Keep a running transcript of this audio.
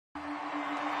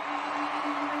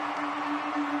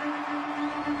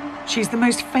she's the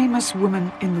most famous woman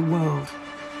in the world.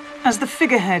 As the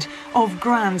figurehead of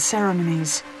grand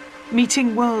ceremonies,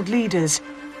 meeting world leaders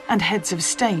and heads of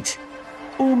state,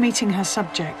 all meeting her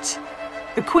subjects,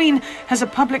 the Queen has a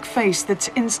public face that's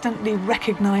instantly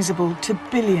recognisable to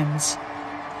billions.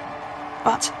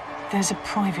 But there's a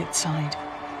private side,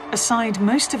 a side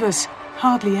most of us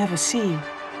hardly ever see.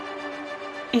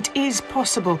 It is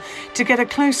possible to get a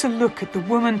closer look at the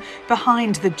woman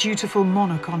behind the dutiful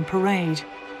monarch on parade.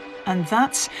 And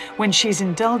that's when she's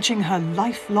indulging her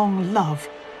lifelong love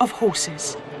of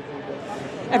horses.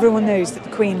 Everyone knows that the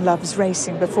Queen loves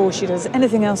racing. Before she does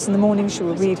anything else in the morning, she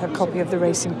will read her copy of the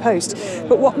Racing Post.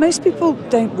 But what most people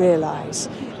don't realise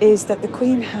is that the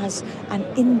Queen has an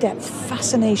in-depth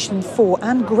fascination for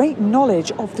and great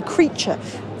knowledge of the creature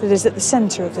that is at the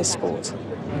centre of this sport.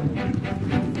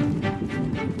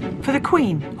 For the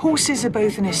Queen, horses are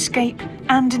both an escape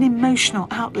and an emotional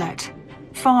outlet.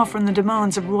 Far from the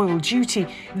demands of royal duty,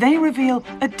 they reveal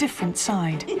a different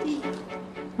side.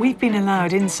 We've been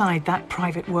allowed inside that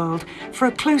private world for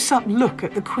a close-up look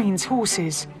at the Queen's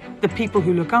horses, the people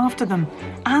who look after them,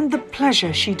 and the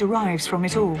pleasure she derives from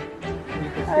it all.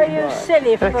 Oh, you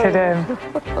silly fool. Look at him.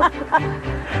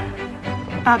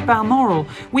 At Balmoral,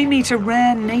 we meet a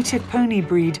rare native pony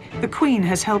breed the Queen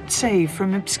has helped save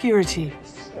from obscurity.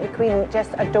 The Queen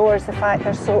just adores the fact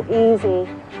they're so easy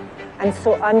and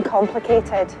so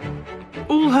uncomplicated.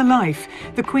 All her life,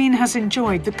 the Queen has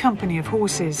enjoyed the company of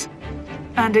horses.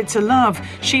 And it's a love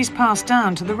she's passed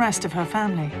down to the rest of her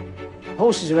family.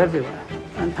 Horses are everywhere,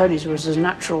 and ponies were as a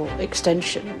natural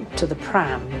extension to the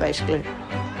pram, basically.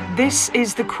 This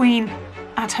is the Queen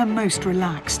at her most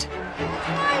relaxed.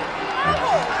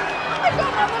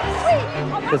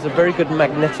 There's a very good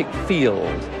magnetic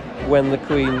field when the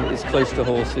Queen is close to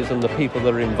horses and the people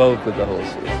that are involved with the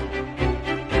horses.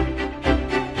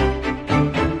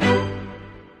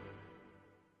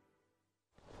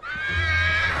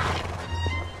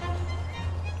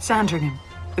 Sandringham,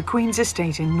 the Queen's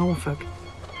estate in Norfolk.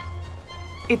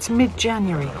 It's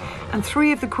mid-January, and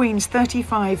 3 of the Queen's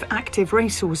 35 active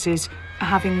racehorses are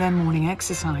having their morning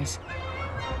exercise.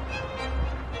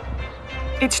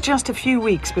 It's just a few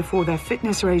weeks before their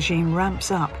fitness regime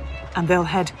ramps up, and they'll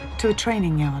head to a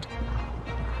training yard.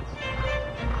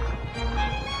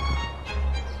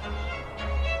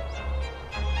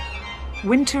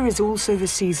 Winter is also the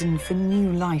season for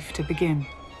new life to begin.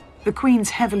 The Queen's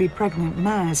heavily pregnant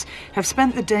mares have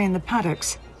spent the day in the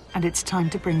paddocks, and it's time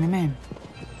to bring them in.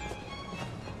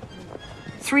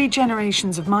 3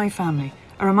 generations of my family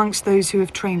are amongst those who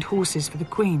have trained horses for the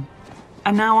Queen.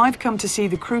 And now I've come to see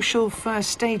the crucial first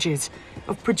stages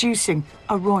of producing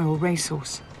a royal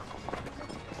racehorse.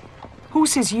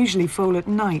 Horses usually foal at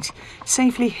night,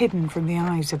 safely hidden from the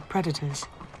eyes of predators.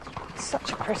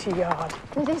 Such a pretty yard.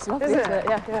 It is lovely, isn't it?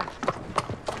 Yeah.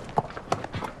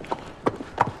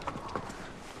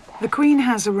 The Queen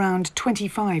has around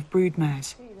 25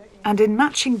 broodmares, and in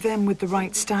matching them with the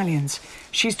right stallions,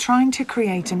 she's trying to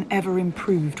create an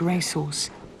ever-improved racehorse.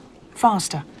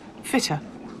 Faster, fitter,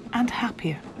 and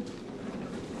happier.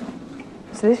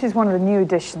 So this is one of the new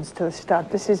additions to the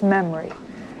stud. This is Memory.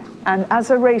 And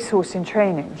as a racehorse in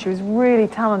training, she was really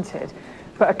talented.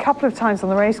 But a couple of times on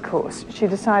the racecourse, she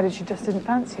decided she just didn't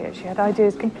fancy it. She had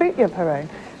ideas completely of her own.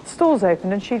 Stalls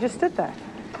opened and she just stood there.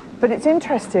 But it's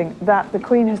interesting that the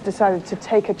Queen has decided to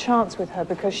take a chance with her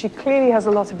because she clearly has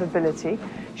a lot of ability.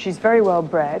 She's very well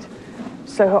bred.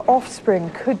 So her offspring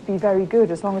could be very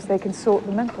good as long as they can sort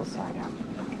the mental side out.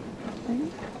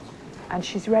 And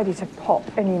she's ready to pop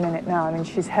any minute now. I mean,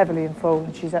 she's heavily in foal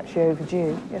and she's actually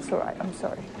overdue. Yes, all right, I'm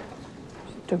sorry.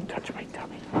 Don't touch my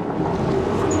tummy.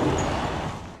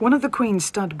 One of the Queen's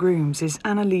stud grooms is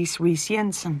Annalise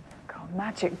Rees-Jensen. God,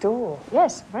 magic door.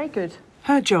 Yes, very good.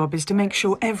 Her job is to make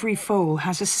sure every foal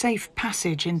has a safe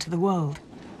passage into the world.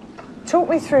 Talk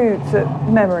me through the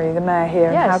Memory, the mare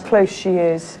here, and how close she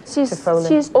is to foaling.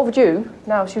 She's overdue.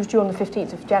 Now, she was due on the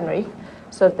 15th of January,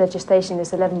 so their gestation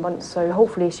is 11 months, so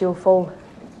hopefully she'll foal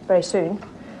very soon.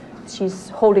 She's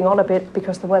holding on a bit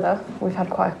because of the weather. We've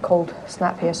had quite a cold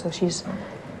snap here, so she's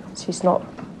not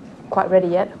quite ready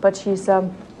yet, but she's...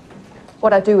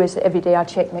 what I do is every day I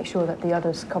check, make sure that the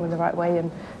udder's coming the right way,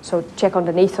 and so check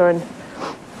underneath her and...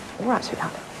 All right,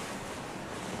 sweetheart.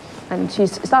 And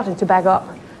she's starting to bag up,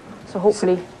 so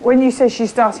hopefully... So when you say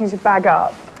she's starting to bag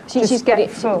up, she's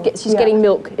getting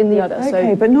milk in the udder. Okay,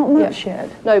 so, but not much yet.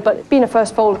 No, but being a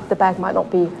first foal, the bag might not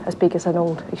be as big as an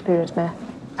old, experienced mare.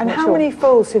 And how many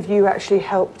foals have you actually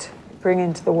helped bring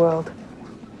into the world?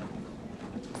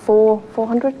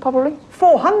 400, probably.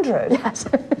 400? Yes.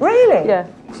 Really? Yeah.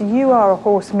 So you are a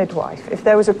horse midwife. If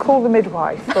there was a call the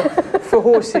midwife for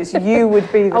horses, you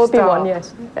would be the I would star. be one,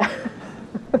 yes.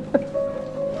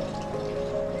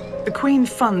 The Queen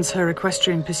funds her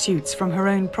equestrian pursuits from her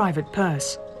own private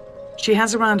purse. She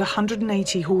has around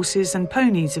 180 horses and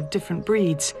ponies of different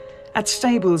breeds at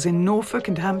stables in Norfolk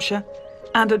and Hampshire,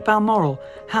 and at Balmoral,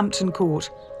 Hampton Court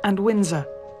and Windsor.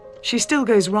 She still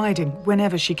goes riding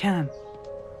whenever she can.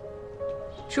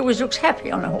 She always looks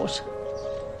happy on a horse.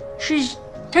 She's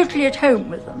totally at home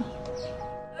with them.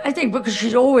 I think because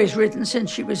she's always ridden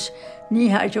since she was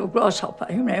knee-high to a grasshopper,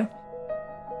 you know.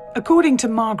 According to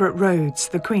Margaret Rhodes,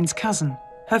 the Queen's cousin,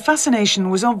 her fascination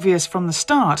was obvious from the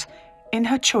start in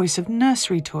her choice of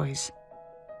nursery toys.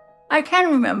 I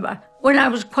can remember when I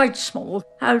was quite small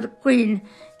how the Queen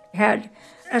had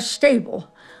a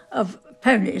stable of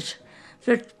ponies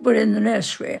that were in the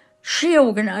nursery. She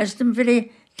organised them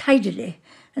very tidily,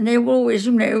 and they were always,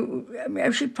 you know, I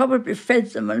mean, she probably fed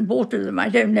them and watered them, I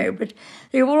don't know, but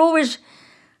they were always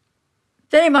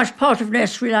very much part of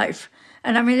nursery life.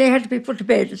 And I mean, they had to be put to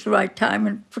bed at the right time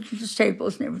and put into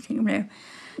stables and everything, you know.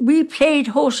 We played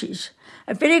horses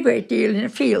a very great deal in a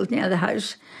field near the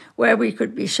house where we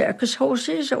could be circus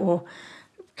horses or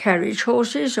carriage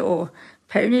horses or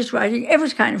ponies riding, every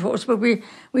kind of horse. But we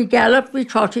galloped, we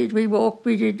trotted, we walked,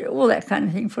 we did all that kind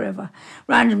of thing forever,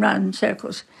 round and round in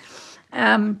circles,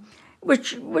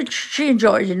 which she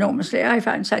enjoyed enormously. I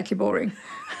found slightly boring.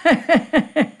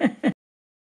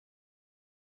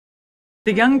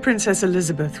 The young Princess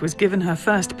Elizabeth was given her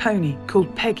first pony,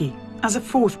 called Peggy, as a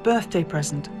 4th birthday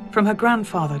present from her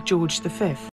grandfather, George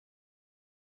V.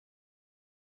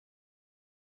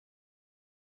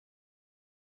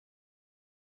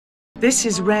 This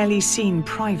is rarely seen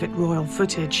private royal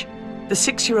footage, the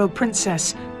 6-year-old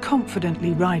princess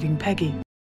confidently riding Peggy.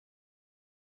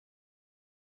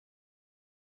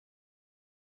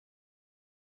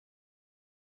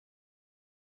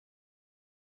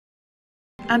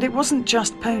 And it wasn't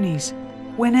just ponies.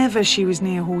 Whenever she was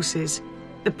near horses,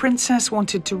 the princess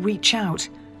wanted to reach out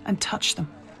and touch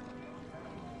them.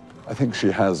 I think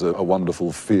she has a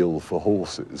wonderful feel for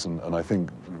horses, and I think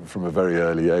from a very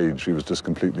early age she was just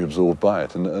completely absorbed by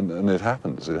it, and it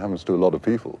happens to a lot of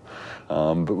people.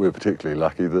 But we're particularly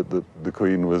lucky that the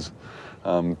Queen was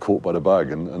caught by the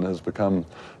bug and has become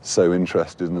so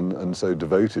interested and so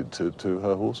devoted to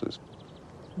her horses.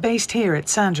 Based here at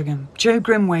Sandringham, Joe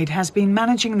Grimwade has been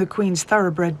managing the Queen's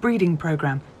thoroughbred breeding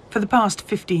programme for the past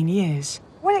 15 years.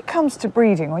 When it comes to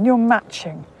breeding, when you're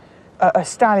matching a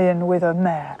stallion with a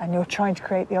mare and you're trying to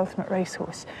create the ultimate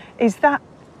racehorse, is that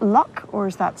luck or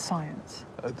is that science?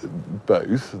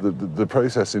 Both. The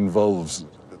process involves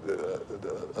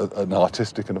an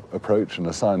artistic approach and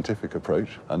a scientific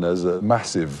approach, and there's a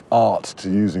massive art to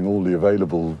using all the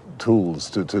available tools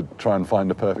to try and find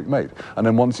a perfect mate. And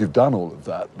then once you've done all of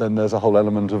that, then there's a whole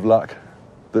element of luck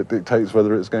that dictates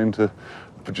whether it's going to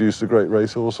produce a great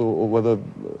racehorse or whether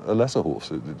a lesser horse.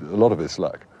 A lot of it's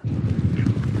luck.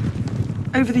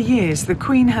 Over the years, the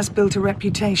Queen has built a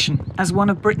reputation as one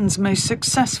of Britain's most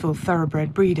successful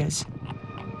thoroughbred breeders.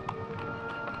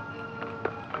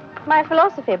 My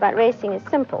philosophy about racing is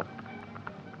simple.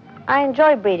 I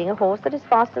enjoy breeding a horse that is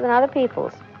faster than other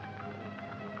people's.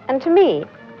 And to me,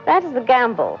 that is the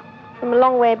gamble from a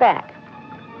long way back.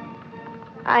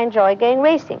 I enjoy going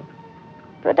racing,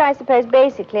 but I suppose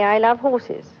basically I love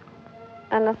horses.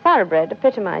 And a thoroughbred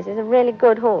epitomizes a really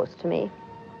good horse to me.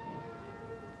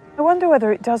 I wonder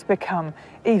whether it does become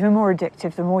even more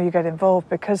addictive the more you get involved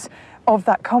because of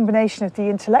that combination of the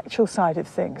intellectual side of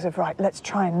things, of right, let's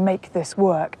try and make this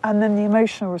work, and then the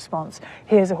emotional response,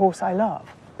 here's a horse I love.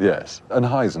 Yes, and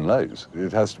highs and lows.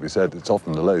 It has to be said, it's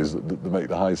often the lows that make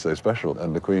the highs so special,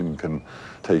 and the Queen can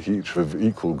take each with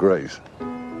equal grace.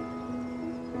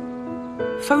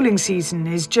 Foaling season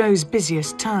is Joe's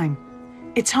busiest time.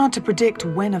 It's hard to predict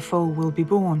when a foal will be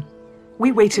born.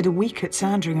 We waited a week at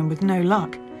Sandringham with no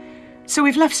luck. So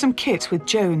we've left some kit with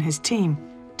Joe and his team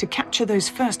to capture those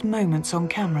first moments on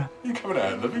camera. You coming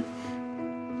out, lovey?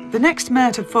 The next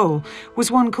mare to foal was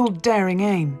one called Daring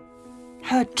Aim.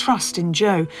 Her trust in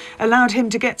Joe allowed him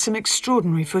to get some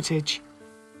extraordinary footage.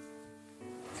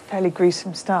 It's a fairly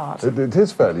gruesome start. It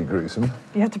is fairly gruesome.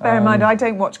 You have to bear in mind, I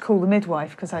don't watch Call the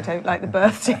Midwife because I don't like the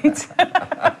birth scenes.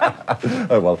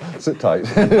 Oh, well, sit tight.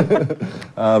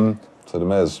 So the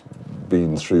mare's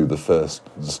been through the first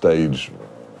stage,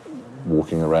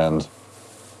 walking around.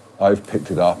 I've picked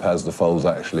it up as the foal's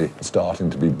actually starting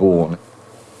to be born.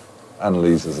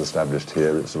 Annalise is established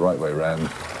here, it's the right way round.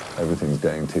 Everything's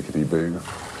going tickety-boo.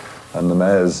 And the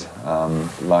mare's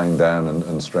lying down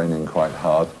and straining quite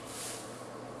hard.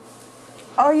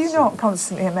 Are you not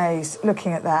constantly amazed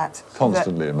looking at that?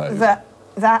 Constantly amazed.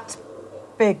 That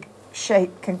big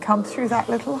shape can come through that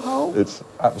little hole? It's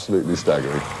absolutely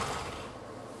staggering.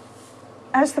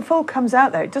 As the foal comes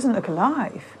out, though, it doesn't look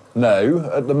alive. No,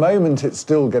 at the moment it's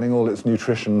still getting all its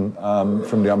nutrition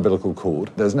from the umbilical cord.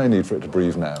 There's no need for it to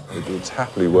breathe now. It's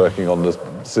happily working on the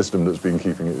system that's been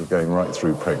keeping it going right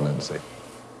through pregnancy.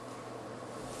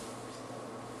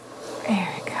 Here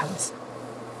it comes.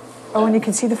 Oh, and you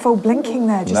can see the foal blinking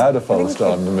there. Just now the foal's blinking.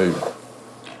 starting to move.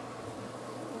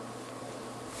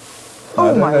 Oh, I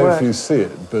don't my know word. if you see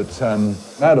it, but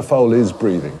now the foal is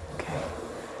breathing. Okay.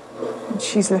 And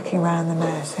she's looking round the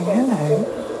mare saying,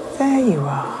 hello. There you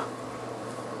are.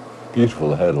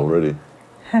 Beautiful head already.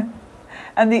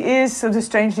 And the ears sort of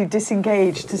strangely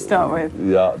disengaged to start with.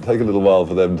 Yeah, take a little while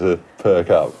for them to perk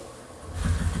up.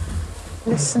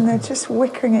 Listen, they're just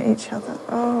whickering at each other.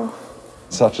 Oh.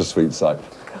 Such a sweet sight.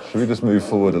 Should we just move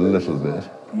forward a little bit?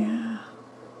 Yeah.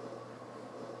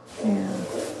 Yeah.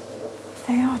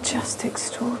 They are just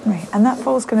extraordinary. And that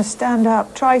foal's going to stand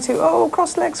up, try to, oh,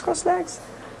 cross legs, cross legs.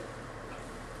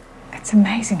 It's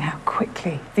amazing how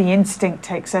quickly the instinct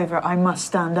takes over. I must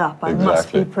stand up. I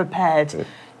must be prepared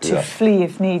to flee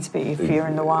if needs be, if you're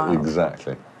in the wild.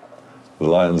 Exactly. The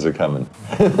lions are coming.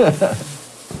 The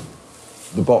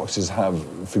boxes have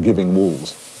forgiving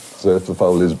walls. So if the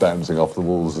foal is bouncing off the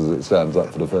walls as it stands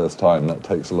up for the first time, that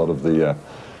takes a lot of the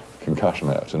concussion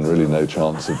out and really no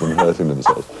chance of them hurting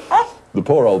themselves. The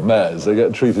poor old mares, they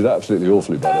get treated absolutely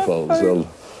awfully by the foals.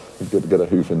 They'll get a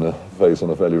hoof in the face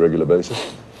on a fairly regular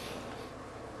basis.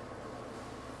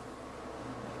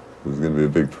 There's going to be a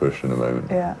big push in a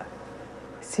moment. Yeah.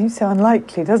 It seems so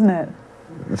unlikely, doesn't it?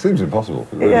 It seems impossible.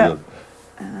 It really does.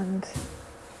 And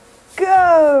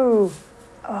go!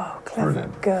 Oh, clever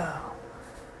Brilliant. girl.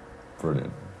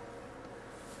 Brilliant.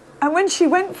 And when she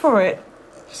went for it,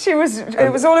 it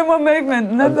was all in one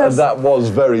movement. And then that was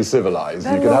very civilised.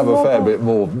 You could have a fair wobble. bit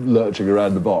more lurching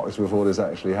around the box before this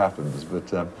actually happens,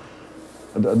 but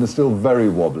and they're still very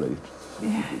wobbly.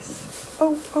 Yes.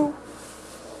 Oh.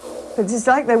 It's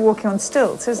like they're walking on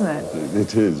stilts, isn't it?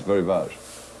 It is, very much.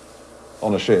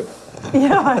 On a ship.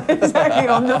 Yeah, exactly,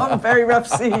 on very rough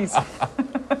seas.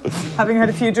 Having had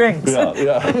a few drinks.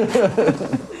 Yeah.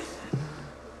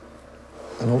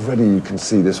 And already you can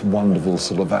see this wonderful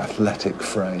sort of athletic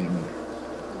frame.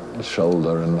 The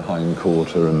shoulder and the hind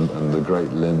quarter and the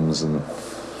great limbs. And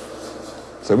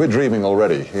so we're dreaming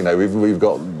already. You know, we've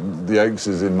got the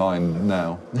Oakses in mind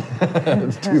now.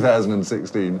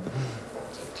 2016.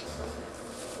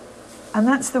 And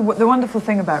that's the wonderful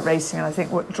thing about racing, and I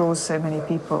think what draws so many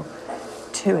people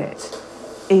to it,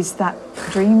 is that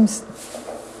dreams,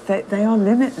 they are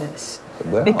limitless.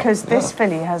 Because this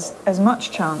filly has as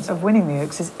much chance of winning the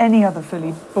Oaks as any other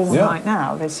filly born right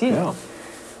now this year. Yeah.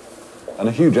 And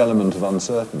a huge element of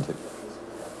uncertainty.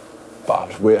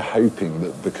 But we're hoping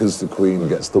that because the Queen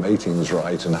gets the matings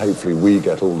right, and hopefully we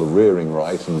get all the rearing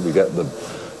right, and we get the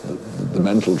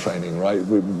mental training right,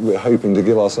 we're hoping to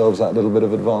give ourselves that little bit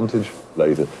of advantage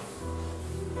later.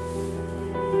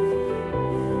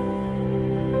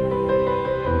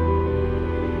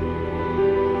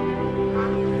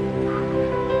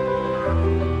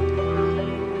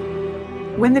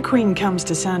 When the Queen comes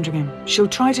to Sandringham, she'll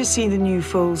try to see the new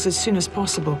foals as soon as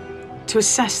possible, to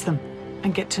assess them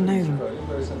and get to know them.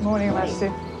 Morning, Her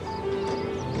Majesty.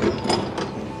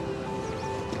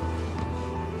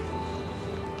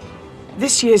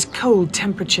 This year's cold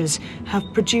temperatures have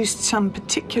produced some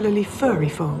particularly furry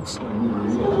foals.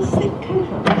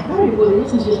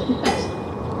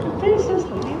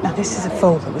 Now, this is a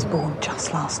foal that was born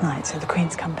just last night, so the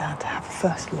Queen's come down to have a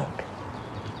first look.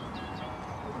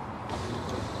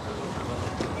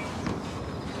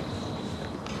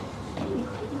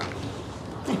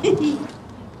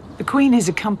 The Queen is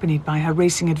accompanied by her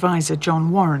racing advisor,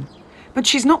 John Warren, but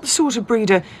she's not the sort of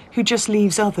breeder who just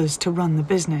leaves others to run the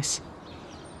business.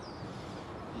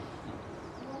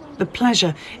 The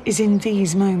pleasure is in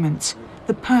these moments,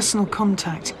 the personal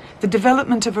contact, the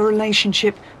development of a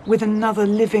relationship with another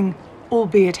living,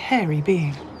 albeit hairy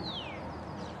being.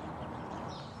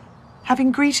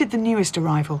 Having greeted the newest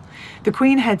arrival, the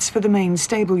Queen heads for the main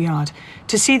stable yard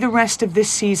to see the rest of this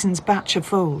season's batch of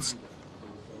foals.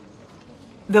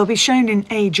 They'll be shown in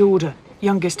age order,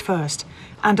 youngest first,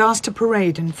 and asked to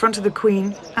parade in front of the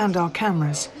Queen and our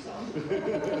cameras.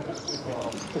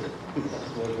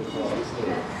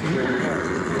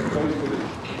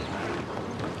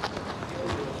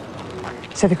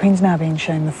 So the Queen's now being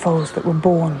shown the foals that were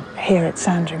born here at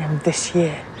Sandringham this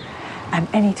year. And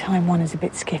any time one is a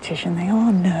bit skittish, and they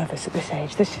are nervous at this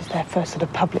age, this is their first sort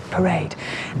of public parade,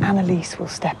 Annalise will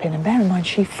step in. And bear in mind,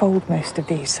 she foaled most of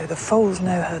these, so the foals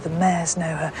know her, the mares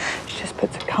know her. She just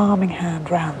puts a calming hand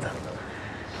round them.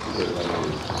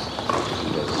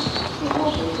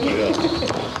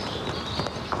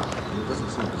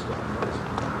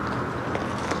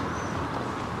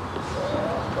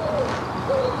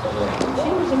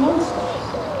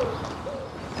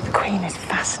 The Queen is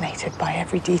fascinated by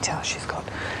every detail. She's got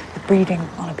the breeding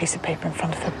on a piece of paper in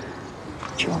front of her.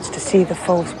 She wants to see the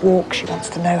foals walk. She wants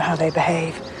to know how they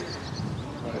behave.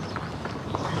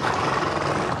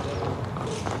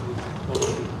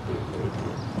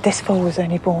 This foal was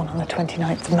only born on the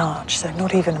 29th of March, so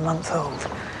not even a month old.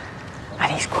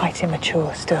 And he's quite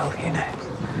immature still, you know.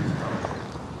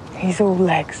 He's all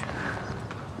legs.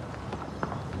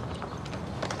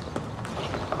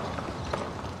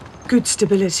 Good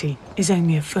stability is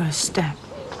only a first step.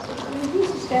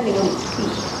 He's standing on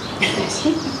his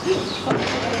feet.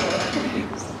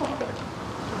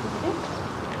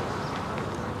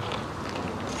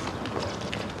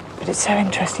 But it's so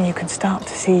interesting, you can start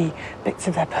to see bits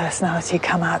of their personality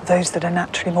come out, those that are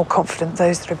naturally more confident,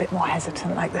 those that are a bit more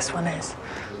hesitant, like this one is.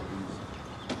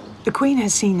 The Queen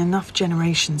has seen enough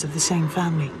generations of the same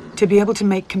family to be able to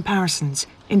make comparisons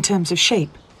in terms of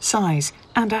shape, size,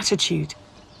 and attitude.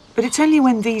 But it's only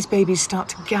when these babies start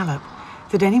to gallop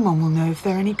that anyone will know if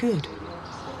they're any good.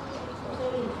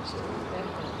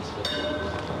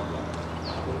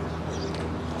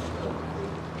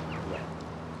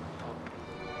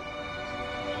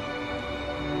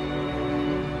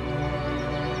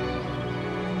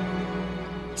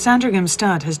 Sandringham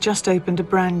Stud has just opened a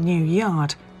brand new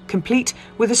yard, complete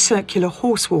with a circular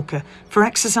horse walker for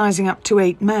exercising up to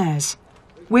 8 mares.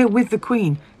 We're with the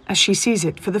Queen as she sees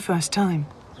it for the first time.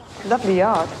 Lovely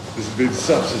yard. It's been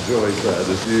such a joy there,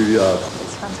 this new yard.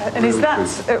 It's fantastic. And is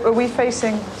that, are we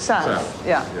facing south?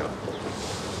 Yeah.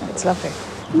 It's lovely.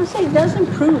 I must say, it does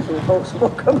improve the horse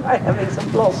walker by having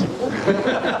some blossom.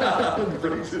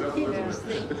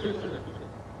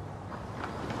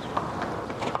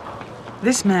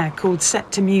 This mare, called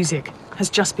Set to Music, has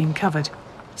just been covered,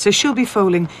 so she'll be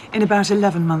foaling in about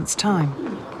 11 months' time.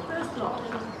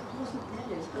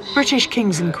 British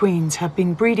kings and queens have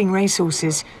been breeding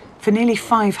racehorses for nearly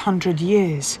 500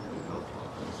 years.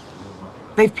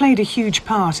 They've played a huge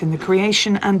part in the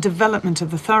creation and development of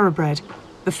the thoroughbred,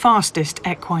 the fastest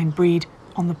equine breed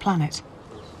on the planet.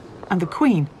 And the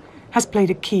Queen has played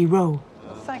a key role.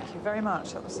 Thank you very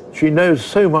much. She knows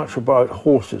so much about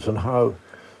horses and how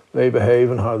they behave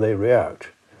and how they react,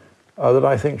 that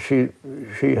I think she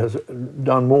has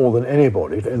done more than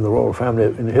anybody in the royal family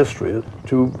in history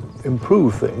to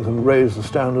improve things and raise the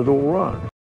standard all round.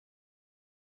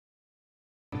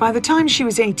 By the time she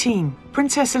was 18,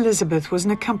 Princess Elizabeth was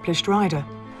an accomplished rider,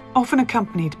 often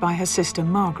accompanied by her sister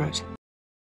Margaret.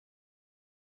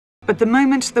 But the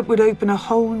moment that would open a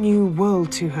whole new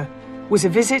world to her was a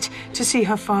visit to see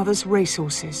her father's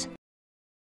racehorses.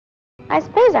 I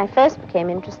suppose I first became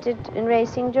interested in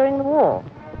racing during the war,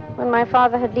 when my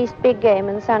father had leased Big Game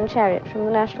and Sun Chariot from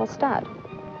the National Stud.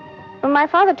 When my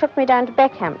father took me down to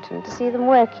Beckhampton to see them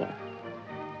working,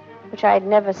 which I had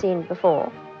never seen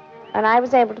before, and I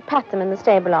was able to pat them in the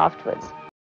stable afterwards.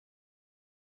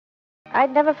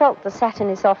 I'd never felt the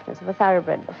satiny softness of a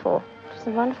thoroughbred before. It was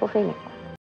a wonderful feeling.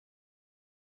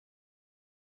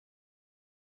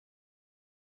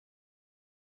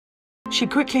 She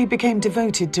quickly became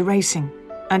devoted to racing,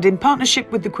 and in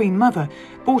partnership with the Queen Mother,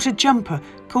 bought a jumper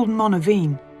called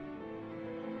Monaveen.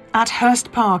 At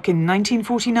Hurst Park in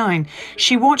 1949,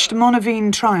 she watched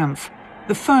Monaveen triumph,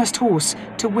 the first horse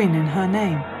to win in her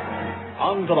name.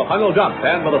 On to the final jump,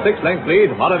 and with a 6-length lead,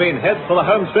 Monaveen heads for the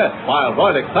home stretch, while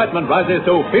Royal Excitement rises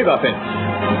to fever pitch.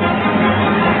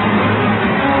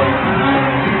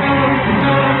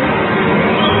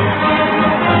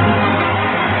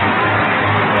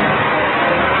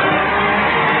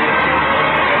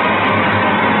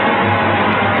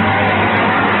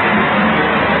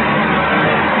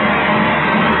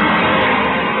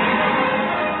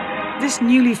 This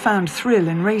newly found thrill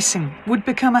in racing would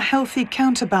become a healthy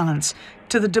counterbalance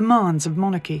to the demands of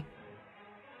monarchy.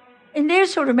 In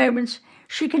those sort of moments,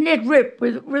 she can let rip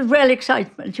with real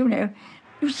excitement, you know.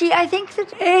 You see, I think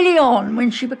that early on,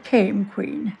 when she became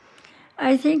Queen,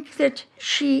 I think that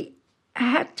she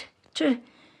had to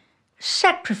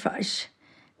sacrifice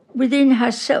within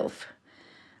herself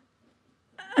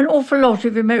an awful lot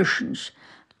of emotions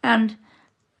and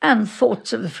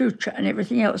thoughts of the future and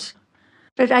everything else.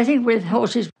 But I think with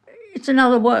horses, it's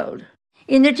another world,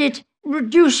 in that it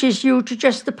reduces you to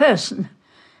just the person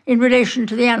in relation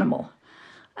to the animal.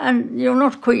 and you're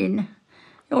not queen,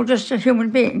 you're just a human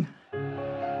being.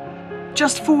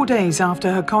 Just 4 days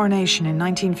after her coronation in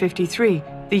 1953,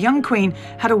 the young queen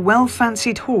had a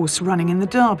well-fancied horse running in the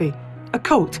Derby, a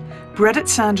colt bred at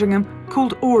Sandringham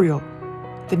called Oriel.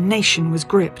 The nation was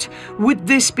gripped. Would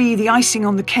this be the icing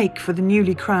on the cake for the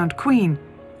newly crowned queen?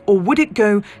 Or would it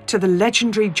go to the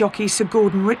legendary jockey Sir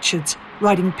Gordon Richards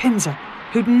riding Pinzer,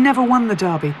 who'd never won the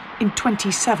Derby in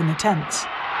 27 attempts?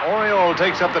 Oriol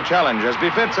takes up the challenge as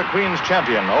befits a Queen's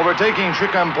champion, overtaking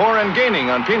Chicampore and gaining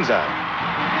on Pinza.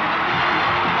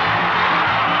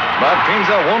 But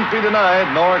Pinza won't be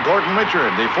denied, nor Gordon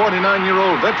Richard, the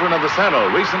 49-year-old veteran of the saddle,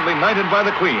 recently knighted by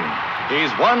the Queen. He's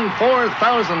won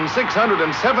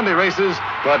 4,670 races,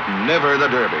 but never the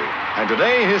Derby. And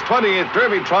today, his 28th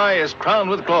Derby try is crowned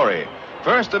with glory.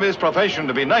 First of his profession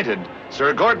to be knighted,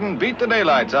 Sir Gordon beat the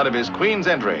daylights out of his Queen's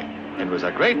entry. It was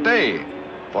a great day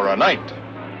for a knight.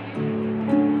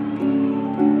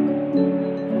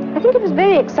 I think it was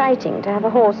very exciting to have a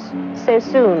horse so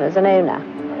soon as an owner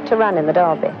to run in the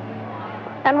Derby.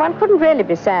 And one couldn't really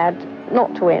be sad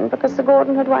not to win, because Sir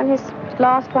Gordon had won his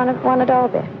last won a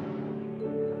Derby.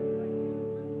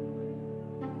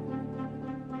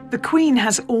 The Queen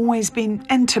has always been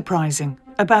enterprising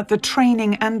about the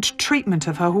training and treatment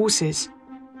of her horses.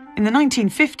 In the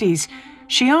 1950s,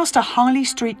 she asked a Harley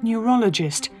Street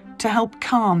neurologist to help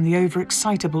calm the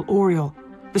overexcitable Oriel,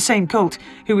 the same colt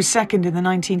who was second in the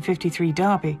 1953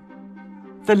 Derby.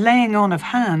 The laying on of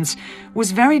hands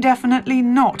was very definitely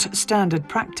not standard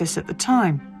practice at the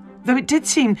time, though it did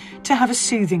seem to have a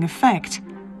soothing effect,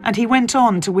 and he went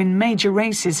on to win major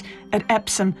races at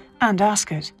Epsom and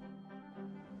Ascot.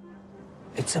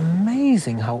 It's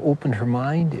amazing how open her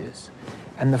mind is,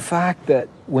 and the fact that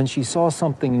when she saw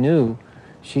something new,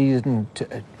 she didn't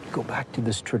go back to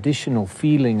this traditional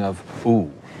feeling of,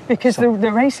 ooh. Because the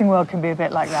racing world can be a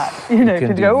bit like that. You know, it can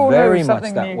could be go, very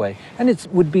something much that new. way. And it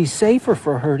would be safer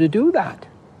for her to do that.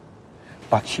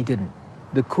 But she didn't.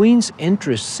 The Queen's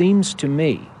interest seems to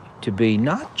me to be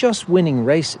not just winning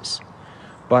races,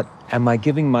 but am I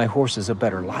giving my horses a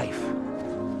better life?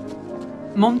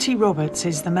 Monty Roberts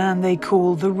is the man they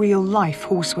call the real-life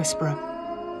horse whisperer.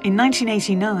 In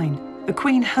 1989, the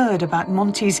Queen heard about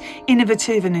Monty's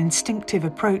innovative and instinctive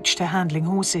approach to handling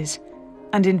horses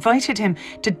and invited him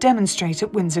to demonstrate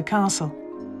at Windsor Castle.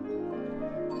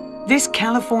 This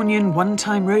Californian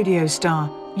one-time rodeo star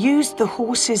used the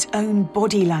horse's own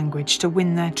body language to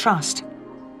win their trust,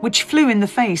 which flew in the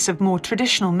face of more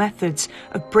traditional methods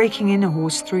of breaking in a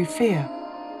horse through fear.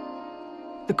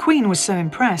 The Queen was so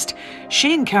impressed,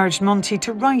 she encouraged Monty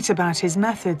to write about his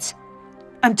methods.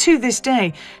 And to this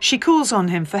day, she calls on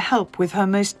him for help with her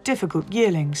most difficult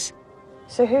yearlings.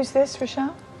 So who's this,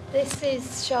 Rochelle? This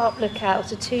is Sharp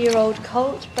Lookout, a 2-year-old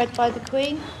colt bred by the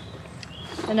Queen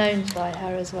and owned by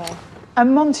her as well.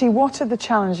 And Monty, what are the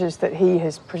challenges that he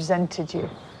has presented you?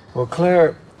 Well,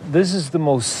 Claire, this is the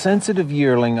most sensitive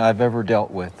yearling I've ever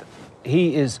dealt with.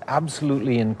 He is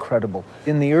absolutely incredible.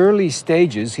 In the early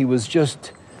stages, he was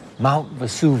just Mount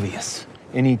Vesuvius.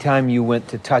 Anytime you went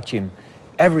to touch him,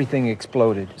 everything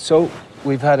exploded. So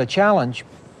we've had a challenge,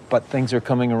 but things are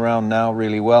coming around now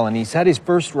really well, and he's had his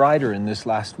first rider in this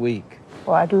last week.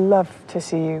 Well, I'd love to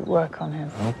see you work on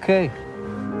him. Okay.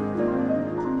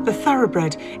 The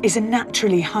thoroughbred is a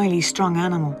naturally highly strung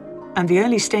animal, and the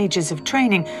early stages of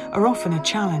training are often a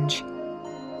challenge.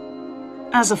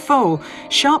 As a foal,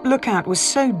 Sharp Lookout was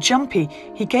so jumpy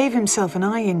he gave himself an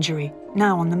eye injury,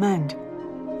 now on the mend.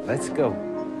 Let's go.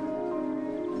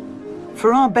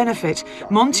 For our benefit,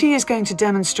 Monty is going to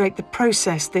demonstrate the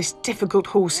process this difficult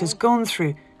horse has gone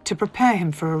through to prepare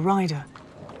him for a rider.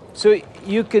 So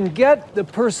you can get the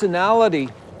personality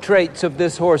traits of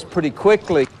this horse pretty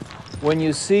quickly when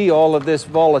you see all of this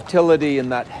volatility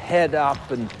and that head up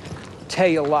and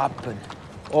tail up and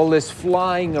all this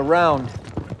flying around.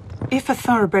 If a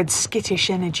thoroughbred's skittish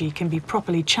energy can be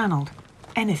properly channeled,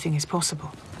 anything is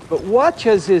possible. But watch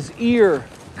as his ear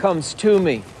comes to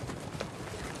me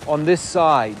on this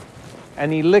side,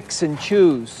 and he licks and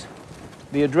chews.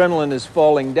 The adrenaline is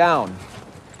falling down.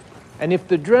 And if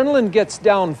the adrenaline gets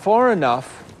down far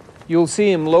enough, you'll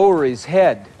see him lower his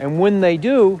head. And when they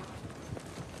do,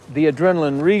 the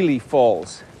adrenaline really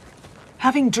falls.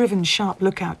 Having driven Sharp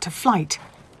Lookout to flight,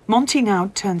 Monty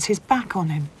now turns his back on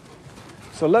him.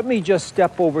 So let me just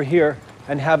step over here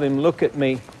and have him look at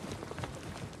me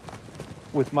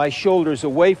with my shoulders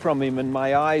away from him and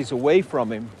my eyes away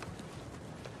from him,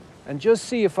 and just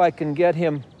see if I can get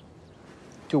him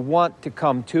to want to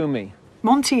come to me.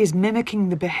 Monty is mimicking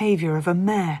the behavior of a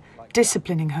mare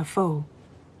disciplining her foal.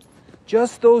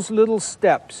 Just those little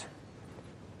steps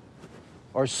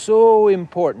are so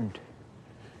important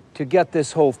to get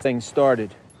this whole thing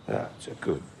started. That's a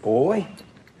good boy.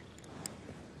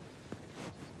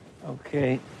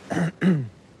 Okay.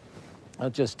 I'll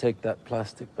just take that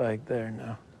plastic bag there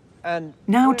now. And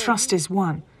now trust is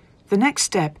won. The next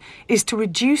step is to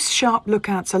reduce Sharp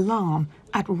Lookout's alarm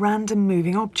at random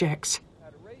moving objects,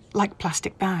 like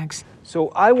plastic bags. So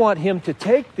I want him to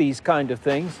take these kind of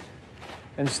things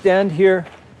and stand here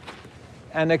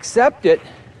and accept it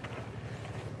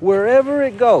wherever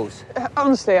it goes.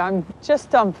 Honestly, I'm just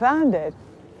dumbfounded.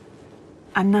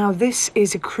 And now this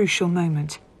is a crucial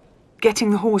moment,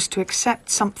 getting the horse to accept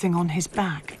something on his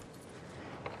back.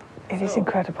 It is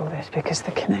incredible, this, because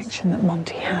the connection that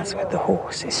Monty has with the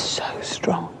horse is so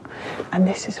strong. And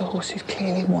this is a horse who's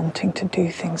clearly wanting to do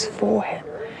things for him.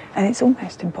 And it's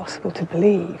almost impossible to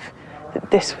believe that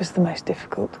this was the most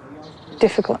difficult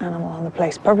animal on the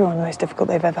place, probably one of the most difficult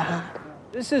they've ever had.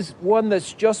 This is one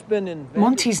that's just been invented.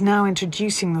 Monty's now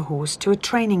introducing the horse to a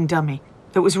training dummy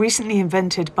that was recently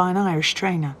invented by an Irish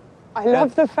trainer. I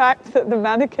love the fact that the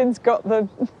mannequin's got the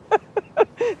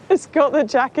it's got the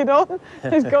jacket on,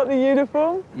 it's got the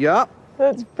uniform. Yeah.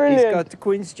 That's brilliant. He's got the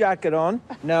Queen's jacket on.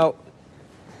 Now,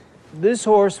 this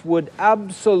horse would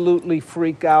absolutely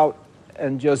freak out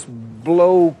and just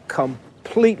blow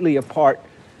completely apart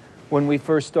when we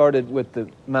first started with the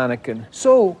mannequin.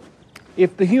 So,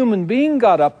 if the human being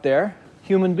got up there,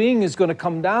 human being is going to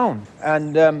come down.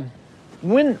 And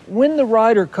when the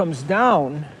rider comes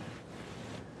down,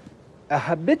 a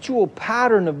habitual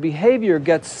pattern of behavior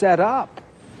gets set up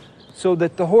so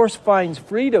that the horse finds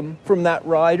freedom from that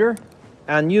rider.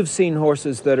 And you've seen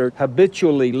horses that are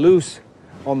habitually loose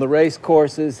on the race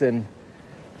courses and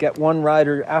get one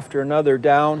rider after another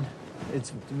down. It's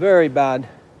very bad.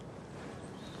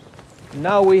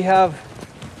 Now we have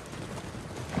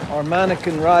our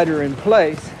mannequin rider in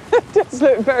place. It does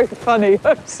look very funny,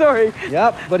 I'm sorry.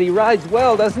 Yep, but he rides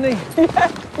well, doesn't he?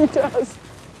 Yeah, he does.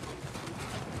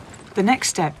 The next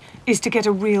step is to get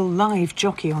a real live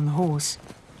jockey on the horse.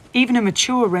 Even a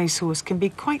mature racehorse can be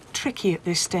quite tricky at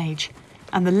this stage,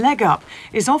 and the leg up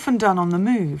is often done on the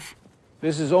move.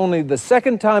 This is only the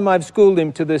second time I've schooled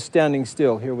him to this standing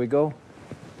still. Here we go.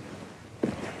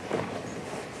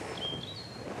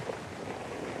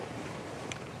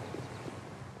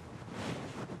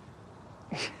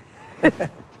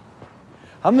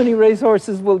 How many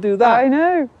racehorses will do that? I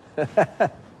know.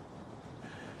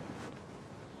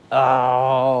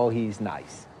 Oh, he's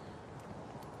nice.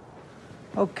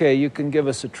 Okay, you can give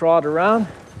us a trot around.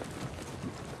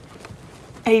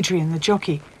 Adrian, the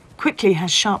jockey, quickly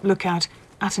has Sharp Lookout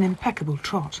at an impeccable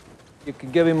trot. You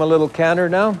can give him a little canter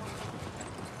now.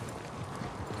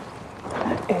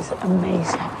 That is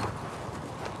amazing.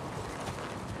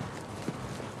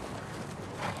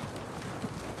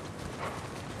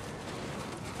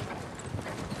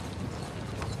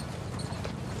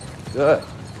 Good.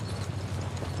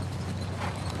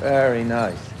 Very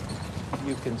nice.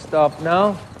 You can stop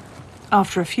now.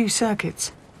 After a few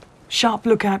circuits, Sharp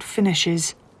Lookout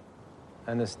finishes.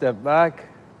 And a step back.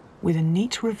 With a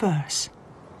neat reverse.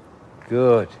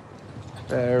 Good.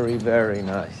 Very, very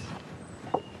nice.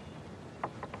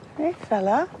 Hey,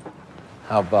 fella.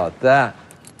 How about that?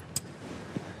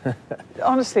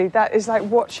 Honestly, that is like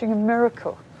watching a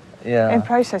miracle. Yeah. In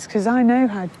process, because I know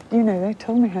how, they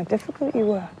told me how difficult you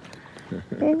were.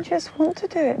 You just want to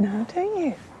do it now, don't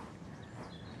you?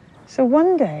 So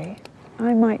one day,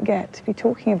 I might get to be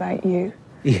talking about you.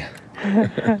 Yeah.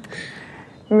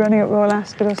 Running at Royal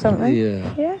Ascot or something.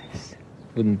 Yeah. Yes.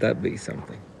 Wouldn't that be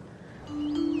something?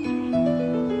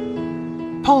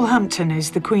 Polehampton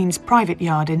is the Queen's private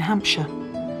yard in Hampshire.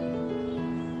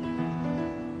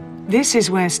 This is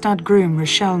where stud groom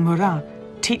Rochelle Murat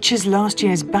teaches last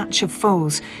year's batch of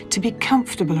foals to be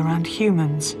comfortable around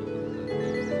humans.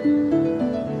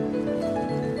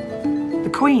 The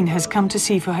Queen has come to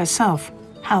see for herself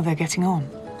how they're getting on.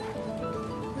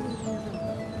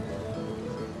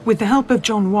 With the help of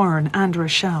John Warren and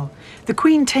Rochelle, the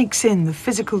Queen takes in the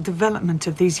physical development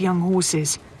of these young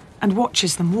horses and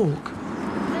watches them walk.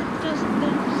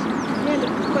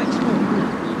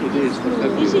 It is for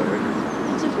February. Is it?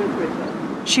 It's a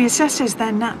February. She assesses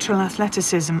their natural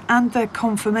athleticism and their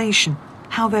conformation,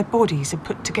 how their bodies are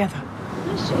put together.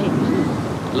 Nice shape, isn't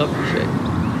it? Lovely shape.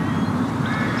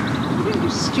 You don't be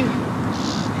stupid.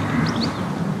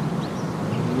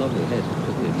 Lovely head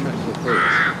with the attractive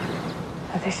face.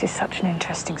 Oh, this is such an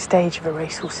interesting stage of a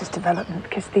racehorse's development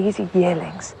because these are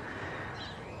yearlings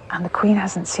and the Queen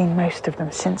hasn't seen most of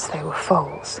them since they were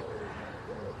foals.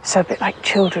 So a bit like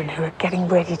children who are getting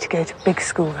ready to go to big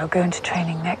school, they'll go into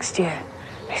training next year.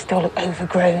 They still look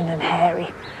overgrown and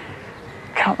hairy.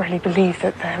 Can't really believe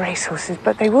that they're racehorses,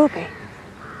 but they will be.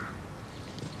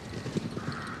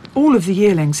 All of the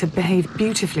yearlings had behaved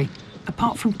beautifully,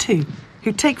 apart from two,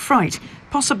 who take fright,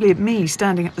 possibly at me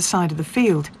standing at the side of the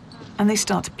field, and they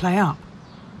start to play up.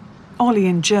 Ollie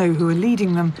and Joe, who are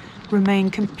leading them, remain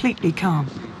completely calm.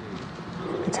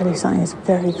 I tell you something, it's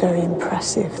very, very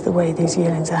impressive the way these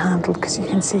yearlings are handled, because you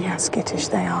can see how skittish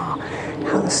they are,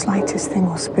 how the slightest thing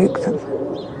will spook them.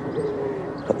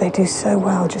 But they do so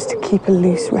well just to keep a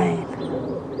loose rein.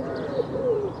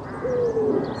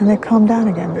 And they've calmed down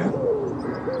again now.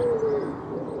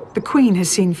 The Queen has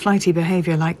seen flighty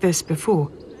behaviour like this before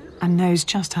and knows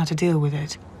just how to deal with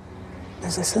it.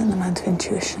 There's a certain amount of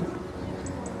intuition,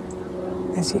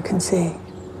 as you can see.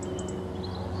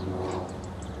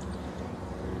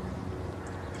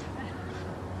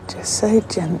 Just so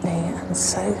gently and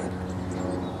so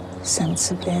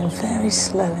sensibly and very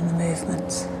slow in the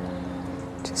movements.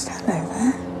 Just hello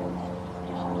there.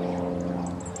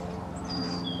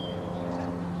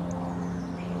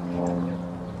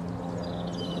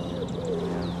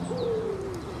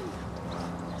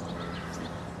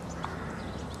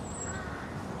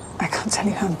 I can't tell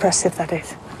you how impressive that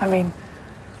is. I mean,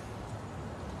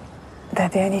 they're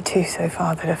the only two so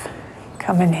far that have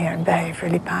come in here and behaved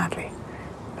really badly.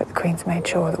 But the Queen's made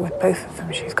sure that with both of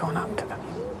them, she's gone up to them.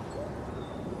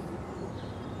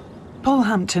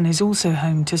 Polehampton is also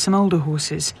home to some older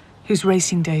horses whose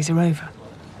racing days are over.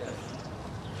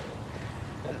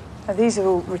 Now, these are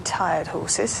all retired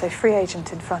horses, so free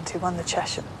agent in front who won the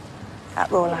Chesham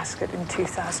at Royal Ascot in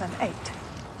 2008.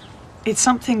 It's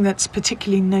something that's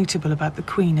particularly notable about the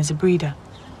Queen as a breeder.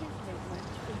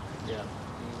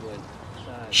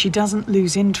 She doesn't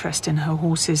lose interest in her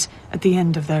horses at the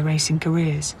end of their racing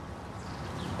careers.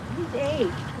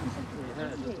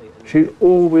 She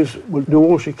always will do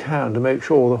all she can to make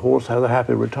sure the horse has a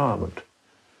happy retirement.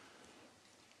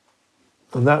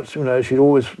 And that's, you know, she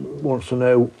always wants to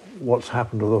know what's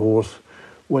happened to the horse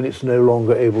when it's no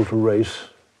longer able to race,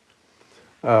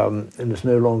 and it's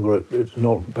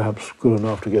not perhaps good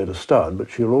enough to go to stud, but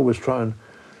she'll always try and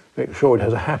make sure it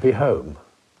has a happy home.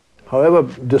 However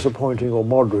disappointing or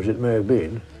moderate it may have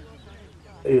been,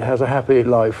 it has a happy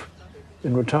life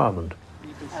in retirement.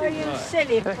 Oh, you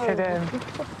silly Look at him.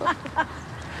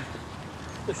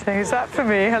 So is that for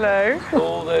me? Hello.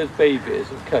 All those babies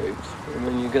have coats, and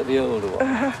then you get the older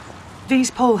ones.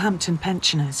 These Polehampton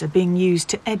pensioners are being used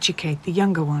to educate the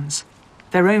younger ones.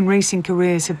 Their own racing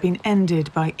careers have been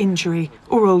ended by injury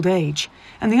or old age,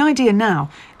 and the idea now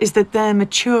is that their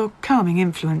mature, calming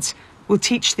influence will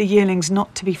teach the yearlings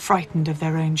not to be frightened of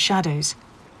their own shadows.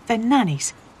 They're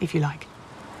nannies, if you like.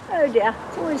 Oh dear,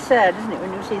 it's always sad, isn't it,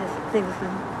 when you see the things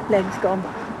with legs gone.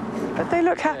 But they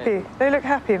look happy. They look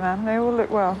happy, man. They all look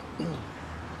well.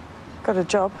 Got a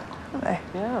job, haven't they?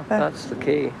 Yeah, that's the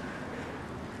key.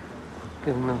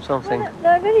 Giving them something. Well,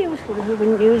 they're very useful if you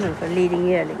wouldn't use them for leading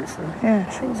yearlings and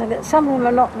things like that. Some of them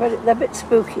are not very, they're a bit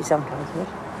spooky sometimes. But...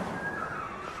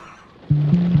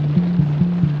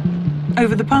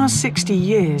 Over the past 60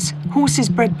 years, horses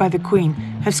bred by the Queen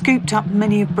have scooped up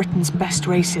many of Britain's best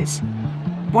races.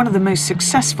 One of the most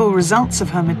successful results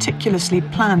of her meticulously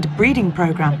planned breeding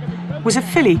programme was a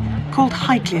filly called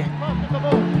Highclere.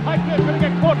 Highclere is going to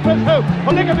get caught for his hope.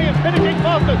 Polygamy is finishing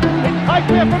fastest. It's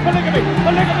Highclere from Polygamy.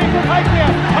 Polygamy from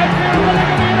Highclere. Highclere and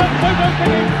Polygamy and Photo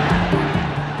Piggy.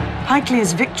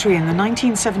 Highclere's victory in the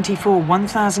 1974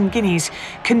 1,000 guineas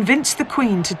convinced the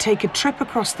Queen to take a trip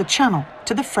across the Channel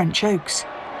to the French Oaks.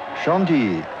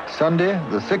 Chantilly, Sunday,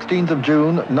 the 16th of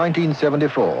June,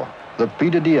 1974. The Prix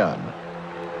de Diane.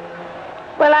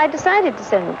 Well, I decided to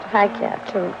send Highclere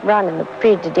to run in the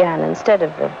Prix de Diane instead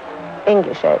of the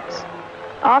English Oaks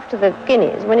after the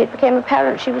Guineas, when it became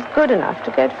apparent she was good enough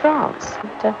to go to France.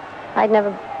 But, I'd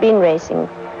never been racing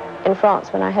in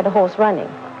France when I had a horse running.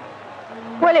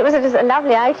 Well, it was a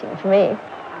lovely outing for me.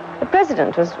 The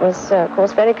president was of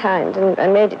course, very kind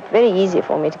and made it very easy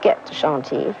for me to get to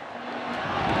Chantilly.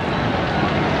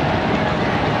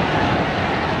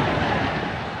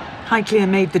 Highclere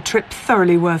made the trip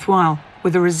thoroughly worthwhile,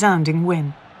 with a resounding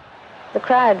win. The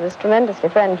crowd was tremendously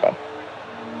friendly.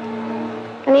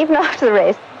 And even after the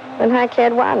race, when Highclere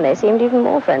had won, they seemed even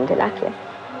more friendly, luckily.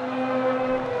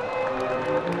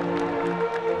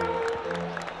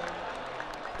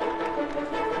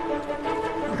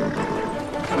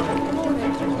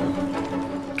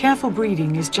 Careful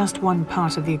breeding is just one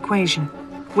part of the equation.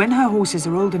 When her horses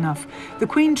are old enough, the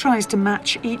Queen tries to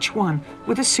match each one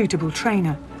with a suitable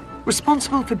trainer,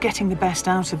 responsible for getting the best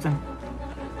out of them.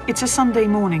 It's a Sunday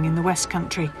morning in the West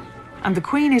Country, and the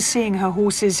Queen is seeing her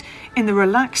horses in the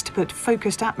relaxed but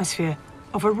focused atmosphere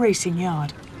of a racing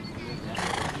yard.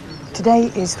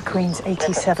 Today is the Queen's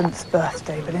 87th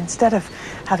birthday, but instead of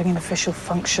having an official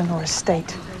function or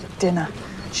estate, dinner.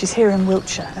 She's here in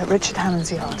Wiltshire at Richard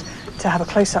Hannon's yard to have a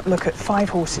close-up look at 5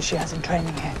 horses she has in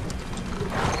training here.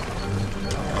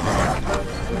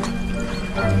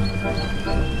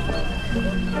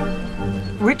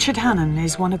 Richard Hannon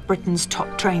is one of Britain's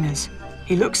top trainers.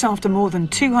 He looks after more than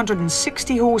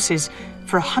 260 horses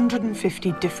for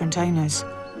 150 different owners.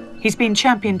 He's been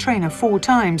champion trainer 4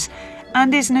 times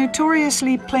and is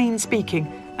notoriously plain-speaking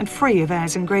and free of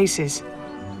airs and graces.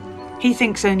 He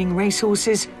thinks owning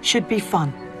racehorses should be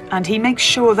fun, and he makes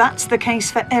sure that's the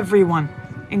case for everyone,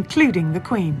 including the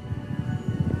Queen.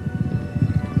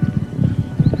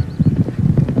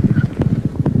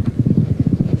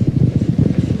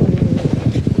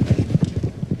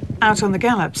 Out on the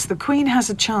gallops, the Queen has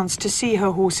a chance to see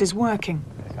her horses working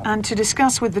and to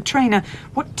discuss with the trainer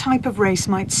what type of race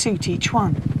might suit each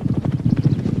one.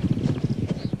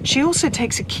 She also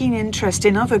takes a keen interest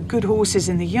in other good horses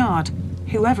in the yard,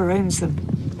 whoever owns them.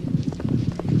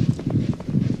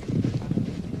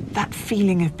 That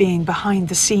feeling of being behind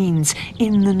the scenes,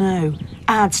 in the know,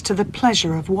 adds to the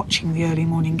pleasure of watching the early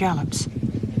morning gallops.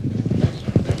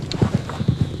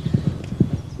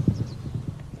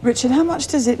 Richard, how much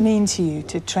does it mean to you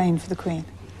to train for the Queen?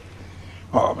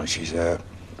 Oh, well, she's a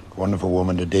wonderful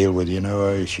woman to deal with, you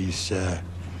know. She's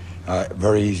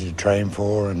very easy to train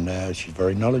for, and she's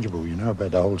very knowledgeable, you know,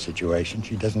 about the whole situation.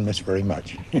 She doesn't miss very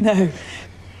much. No.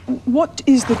 What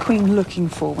is the Queen looking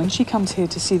for when she comes here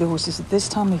to see the horses at this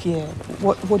time of year?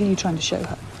 What are you trying to show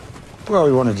her? Well,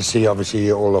 we wanted to see,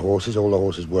 obviously, all the horses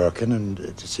working,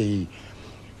 and to see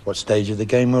what stage of the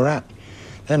game we're at.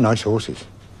 They're nice horses.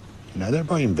 You know, they're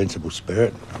by Invincible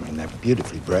Spirit. I mean, they're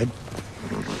beautifully bred.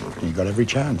 And you've got every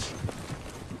chance.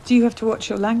 Do you have to watch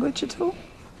your language at all?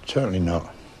 Certainly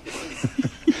not.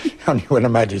 Only when Her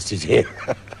Majesty's here.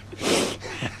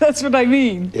 That's what I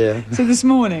mean. Yeah. So this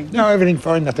morning? No, everything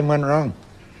fine. Nothing went wrong.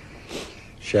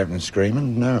 Shouting and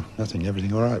screaming? No, nothing.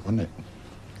 Everything all right, wasn't it?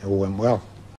 It all went well.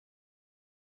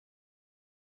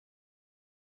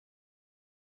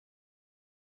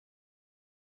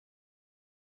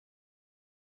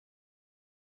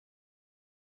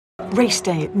 Race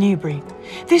day at Newbury.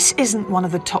 This isn't one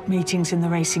of the top meetings in the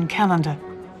racing calendar,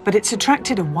 but it's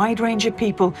attracted a wide range of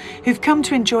people who've come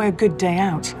to enjoy a good day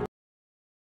out.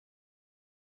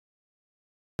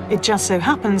 It just so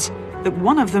happens that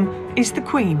one of them is the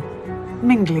Queen,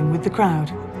 mingling with the crowd.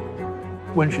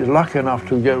 When she's lucky enough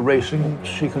to go racing,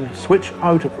 she can switch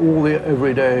out of all the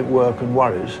everyday work and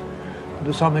worries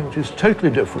into something which is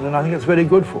totally different, and I think it's very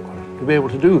good for her to be able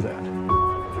to do that.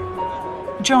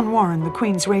 John Warren, the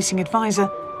Queen's racing advisor,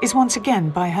 is once again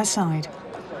by her side.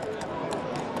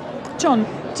 John,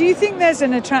 do you think there's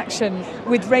an attraction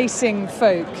with racing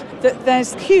folk that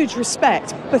there's huge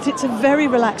respect, but it's a very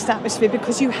relaxed atmosphere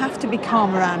because you have to be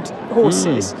calm around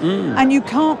horses and you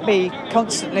can't be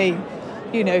constantly,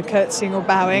 you know, curtsying or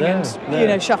bowing you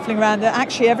know, shuffling around.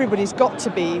 Actually, everybody's got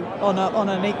to be on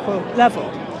an equal level.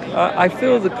 I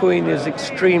feel the Queen is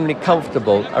extremely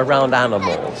comfortable around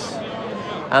animals,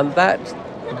 and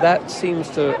that seems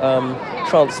to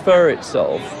transfer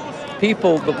itself.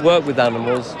 People that work with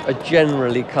animals are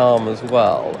generally calm as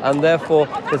well, and therefore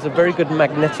there's a very good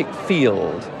magnetic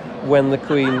field when the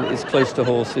Queen is close to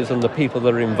horses and the people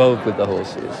that are involved with the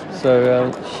horses.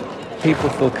 So people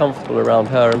feel comfortable around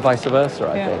her and vice versa,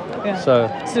 I think.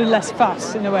 Yeah. So less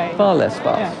fuss, in a way. Far less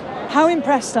fuss. Yeah. How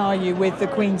impressed are you with the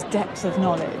Queen's depth of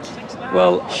knowledge?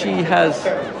 Well, she has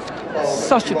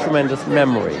such a tremendous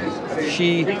memory.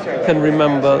 She can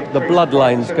remember the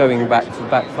bloodlines going back for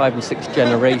 5 and 6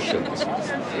 generations.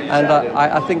 And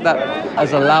I think that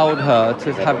has allowed her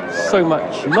to have so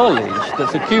much knowledge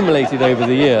that's accumulated over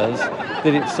the years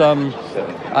that it's,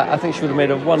 I think she would have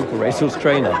made a wonderful racehorse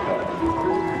trainer.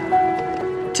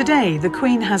 Today, the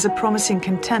Queen has a promising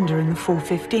contender in the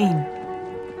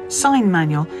 415. Sign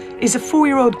Manual is a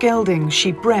 4-year-old gelding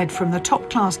she bred from the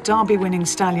top-class Derby-winning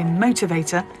stallion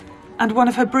Motivator and one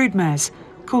of her broodmares,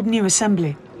 called New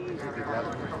Assembly.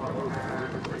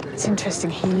 It's interesting,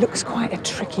 he looks quite a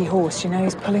tricky horse, you know,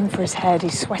 he's pulling for his head,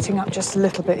 he's sweating up just a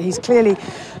little bit, he's clearly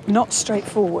not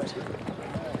straightforward.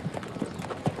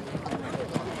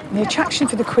 And the attraction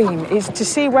for the Queen is to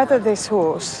see whether this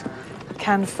horse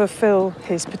can fulfil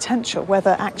his potential,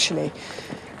 whether actually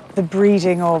the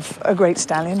breeding of a great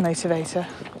stallion, Motivator,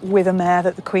 with a mare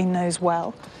that the Queen knows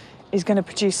well, is going to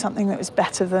produce something that is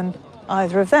better than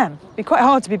either of them. It'd be quite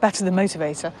hard to be better than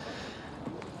Motivator.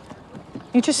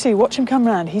 You just see, watch him come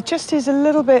round. He just is a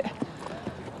little bit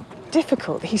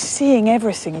difficult. He's seeing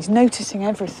everything, he's noticing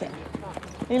everything.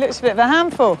 He looks a bit of a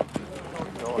handful.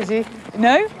 Is he?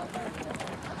 No?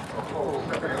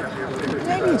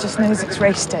 Maybe he just knows it's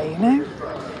race day, you know?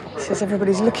 He says,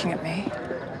 everybody's looking at me.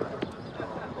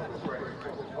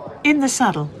 In the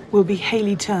saddle will be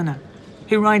Hayley Turner,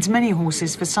 who rides many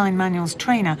horses for Sign Manual's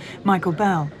trainer, Michael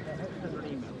Bell.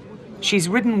 She's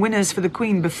ridden winners for the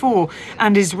Queen before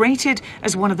and is rated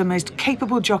as one of the most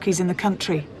capable jockeys in the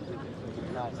country.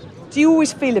 Do you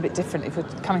always feel a bit different if you're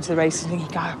coming to the race and thinking,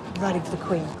 God, I'm riding for the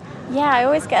Queen? Yeah, I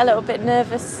always get a little bit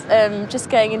nervous just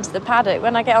going into the paddock.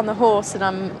 When I get on the horse and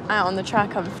I'm out on the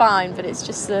track, I'm fine, but it's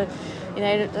just the,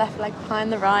 left leg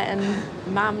behind the right and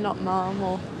ma'am, not mom,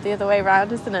 or the other way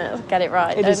around, isn't it? Get it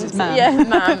right. It is, it's ma'am. Yeah,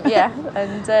 ma'am, yeah.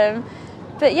 And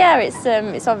but yeah,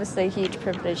 it's obviously a huge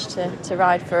privilege to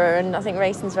ride for her, and I think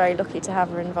racing's very lucky to have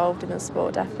her involved in the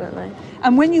sport, definitely.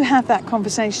 And when you have that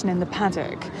conversation in the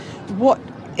paddock, what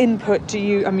input do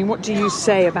you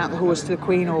say about the horse to the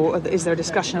Queen, or is there a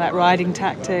discussion about riding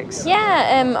tactics?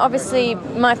 Yeah, obviously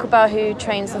Michael Bell, who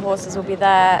trains the horses, will be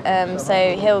there,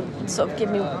 so he'll sort of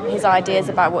give me his ideas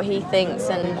about what he thinks,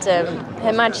 and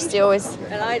Her Majesty always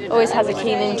has a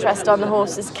keen interest on the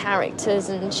horses' characters,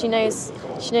 and she knows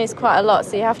quite a lot,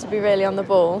 so you have to be really on the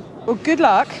ball. Well, good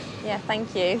luck. Yeah,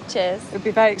 thank you. Cheers. It'll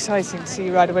be very exciting to see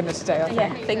you ride a winner today, I think.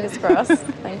 Yeah, fingers crossed.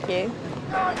 Thank you.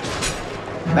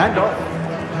 And off.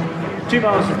 2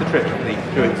 miles is the trip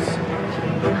through its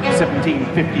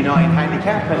 17:59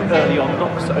 handicap, and early on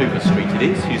Knox Overstreet it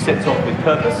is, who sets off with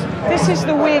purpose. This is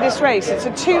the weirdest race. It's a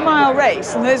 2-mile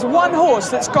race, and there's one horse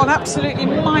that's gone absolutely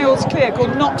miles clear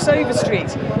called Knox Overstreet.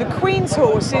 The Queen's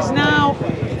horse is now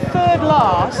third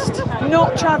last,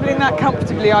 not travelling that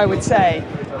comfortably, I would say.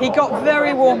 He got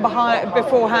very warm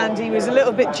beforehand. He was a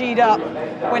little bit G'd up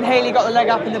when Hayley got the leg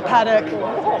up in the paddock.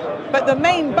 But the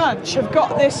main bunch have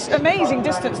got this amazing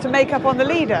distance to make up on the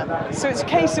leader. So it's a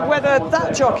case of whether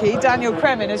that jockey, Daniel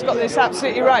Kremen, has got this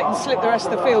absolutely right and slipped the rest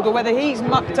of the field, or whether he's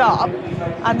mucked up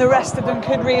and the rest of them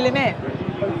could reel him in.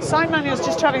 Sign Manual's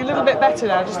just travelling a little bit better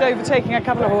now, just overtaking a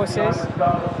couple of horses.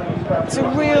 It's a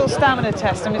real stamina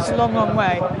test, and it's a long, long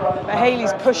way. But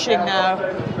Hayley's pushing now.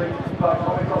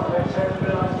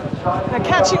 They're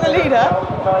catching the leader.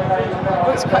 Oh,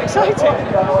 it's quite exciting.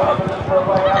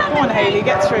 Go on, Hayley,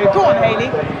 get through. Go on, Hayley.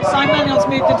 Sign Manual's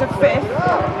moved into 5th.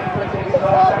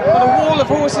 Got a wall of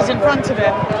horses in front of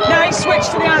him. Now he's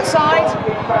switched to the outside.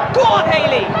 Go on,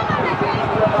 Hayley.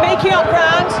 Making up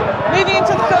ground. Moving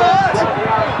into 3rd.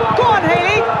 Go on,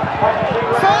 Hayley.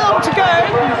 Furlong to go.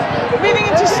 Moving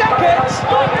into 2nd.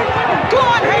 Go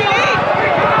on, Hayley.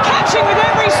 Catching with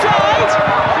every stride.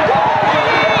 Go on,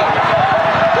 Hayley.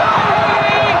 Go on,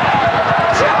 Hayley.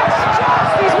 Just,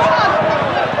 he's won.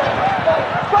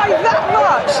 By that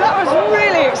much. That was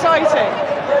really exciting.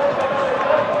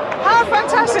 How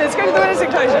fantastic. Let's go to the winner's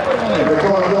enclosure.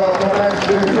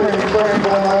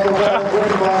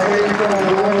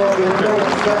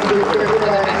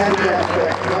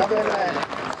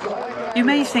 You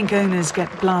may think owners get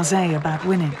blasé about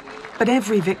winning, but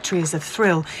every victory is a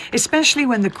thrill, especially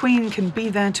when the Queen can be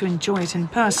there to enjoy it in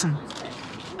person.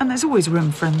 And there's always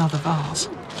room for another vase.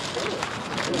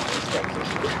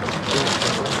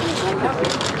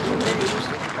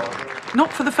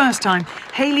 Not for the first time,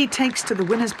 Hayley takes to the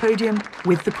winner's podium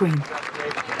with the Queen.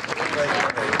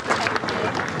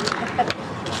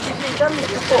 You've done this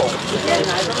before.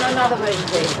 On another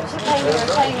motivation.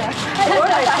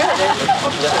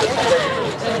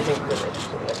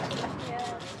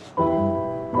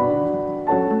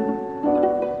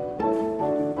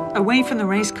 Away from the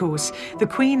racecourse, the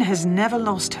Queen has never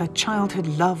lost her childhood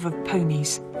love of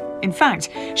ponies. In fact,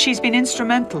 she's been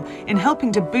instrumental in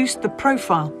helping to boost the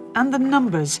profile and the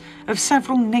numbers of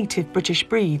several native British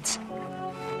breeds.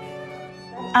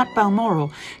 At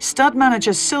Balmoral, stud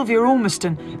manager Sylvia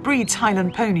Ormiston breeds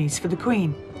Highland ponies for the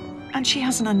Queen, and she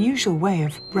has an unusual way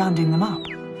of rounding them up.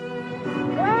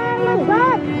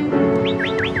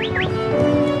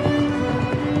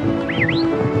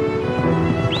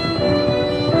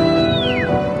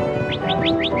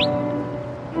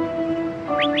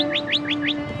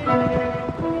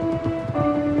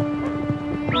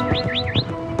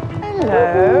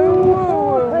 Hello.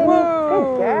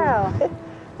 Good girl.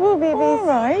 Woo, babies. All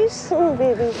right. Woo,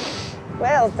 babies.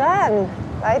 Well done.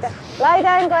 Lie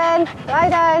down, Gwen. Lie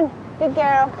down. Good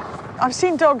girl. I've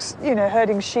seen dogs,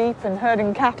 herding sheep and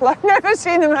herding cattle. I've never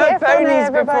seen them herd Careful ponies now,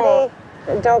 everybody. before.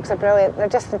 The dogs are brilliant. They're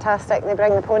just fantastic. They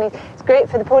bring the ponies. It's great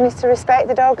for the ponies to respect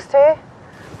the dogs too.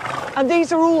 And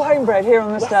these are all homebred here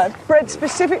on the stud, bred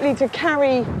specifically to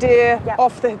carry deer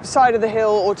off the side of the hill,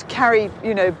 or to carry,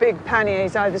 big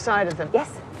panniers either side of them.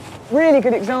 Yes. Really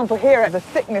good example here of the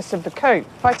thickness of the coat.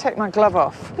 If I take my glove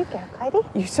off, good girl, Clyde.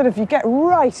 You get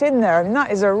right in there. I mean, that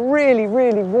is a really,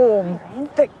 really warm,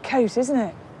 thick coat, isn't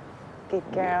it? Good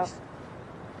girl.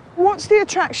 What's the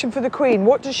attraction for the Queen?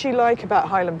 What does she like about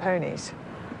Highland ponies?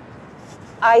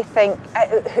 I think,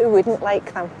 who wouldn't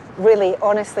like them? Really,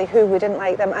 honestly, who wouldn't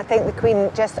like them? I think the Queen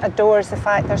just adores the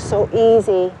fact they're so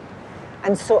easy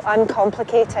and so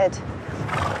uncomplicated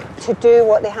to do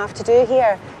what they have to do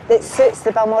here. It suits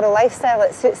the Balmoral lifestyle,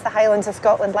 it suits the Highlands of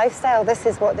Scotland lifestyle. This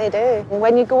is what they do.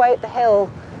 When you go out the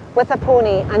hill with a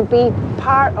pony and be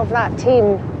part of that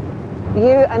team,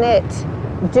 you and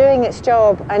it doing its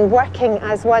job and working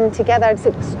as one together, it's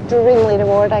extremely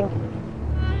rewarding.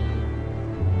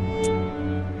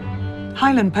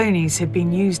 Highland ponies have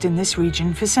been used in this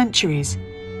region for centuries.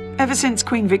 Ever since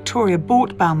Queen Victoria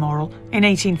bought Balmoral in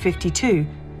 1852,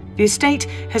 the estate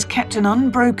has kept an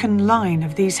unbroken line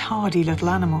of these hardy little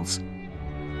animals.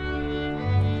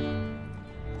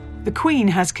 The Queen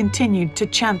has continued to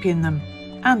champion them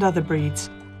and other breeds.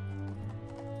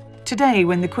 Today,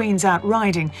 when the Queen's out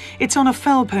riding, it's on a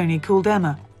fell pony called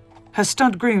Emma. Her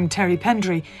stud groom, Terry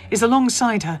Pendry, is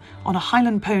alongside her on a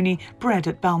Highland pony bred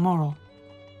at Balmoral.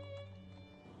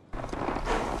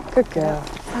 Good girl.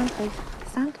 Stand, please.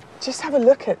 Stand. Just have a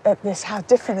look at this, how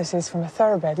different this is from a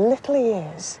thoroughbred. Little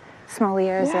ears. Small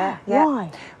ears, Yeah. yeah.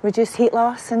 Why? Reduced heat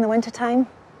loss in the wintertime.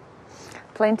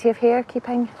 Plenty of hair,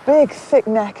 keeping big, thick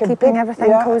neck. Keeping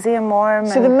everything cosy and warm.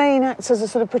 So the mane acts as a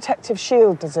sort of protective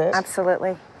shield, does it?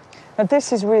 Absolutely. Now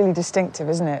this is really distinctive,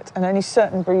 isn't it? And only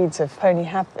certain breeds of pony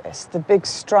have this, the big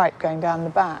stripe going down the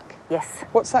back. Yes.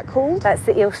 What's that called? That's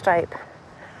the eel stripe.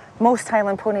 Most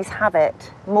Highland ponies have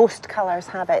it, most colours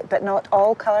have it, but not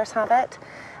all colours have it.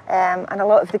 And a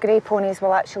lot of the grey ponies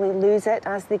will actually lose it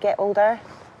as they get older.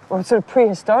 Well, sort of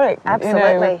prehistoric.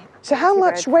 Absolutely. You know. So how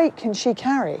much weight can she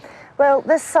carry? Well,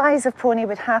 this size of pony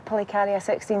would happily carry a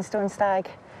 16-stone stag.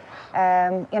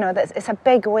 You know, it's a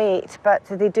big weight, but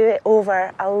they do it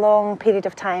over a long period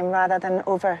of time rather than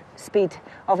over speed.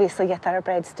 Obviously, your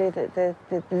thoroughbreds do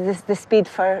the speed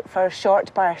for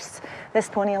short bursts. This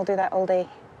pony will do that all day.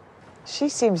 She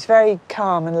seems very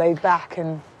calm and laid back,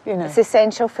 and you know. It's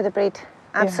essential for the breed.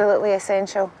 Absolutely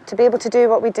essential. To be able to do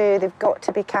what we do, they've got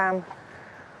to be calm.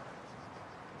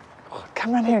 Oh,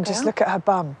 come around here and just look at her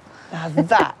bum. Now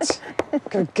that,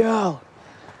 good girl.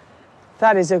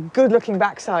 That is a good-looking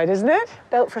backside, isn't it?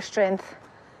 Built for strength.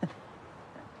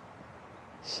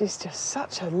 She's just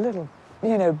such a little,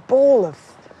 you know, ball of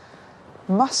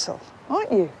muscle,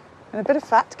 aren't you? And a bit of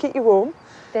fat to keep you warm.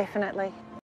 Definitely.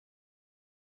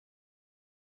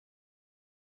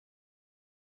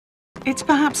 It's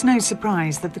perhaps no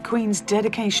surprise that the Queen's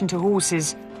dedication to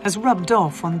horses has rubbed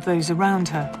off on those around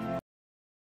her.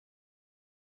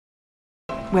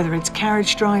 Whether it's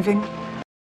carriage driving,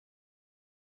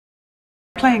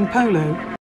 playing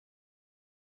polo,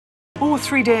 or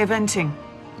three-day eventing,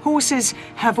 horses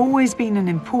have always been an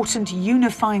important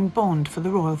unifying bond for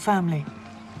the royal family.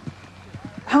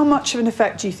 How much of an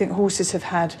effect do you think horses have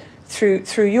had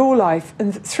through your life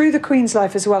and through the Queen's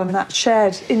life as well, and that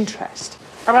shared interest?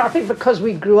 I mean, I think because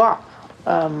we grew up,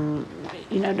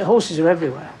 you know, the horses are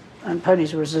everywhere, and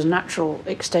ponies were as a natural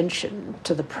extension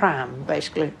to the pram,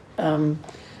 basically.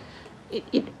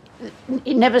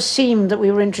 It never seemed that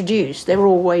we were introduced. They were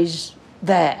always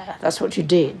there. That's what you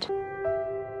did.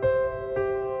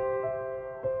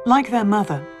 Like their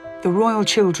mother, the royal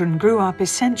children grew up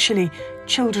essentially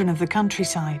children of the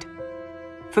countryside.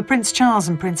 For Prince Charles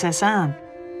and Princess Anne,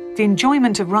 the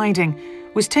enjoyment of riding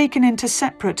was taken into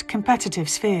separate competitive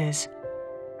spheres.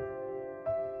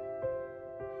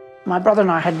 My brother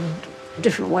and I had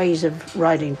different ways of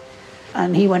riding,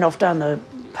 and he went off down the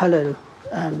polo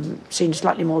scene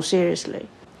slightly more seriously.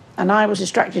 And I was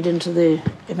distracted into the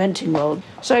eventing world.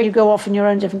 So you go off in your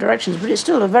own different directions, but it's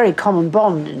still a very common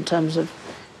bond in terms of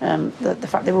the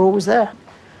fact they were always there.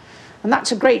 And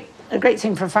that's a great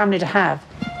thing for a family to have.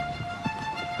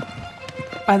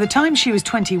 By the time she was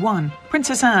 21,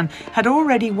 Princess Anne had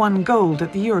already won gold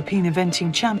at the European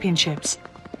Eventing Championships.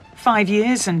 5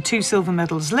 years and 2 silver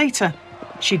medals later,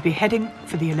 she'd be heading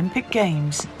for the Olympic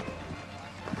Games.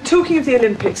 Talking of the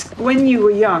Olympics, when you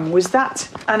were young, was that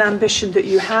an ambition that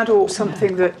you had or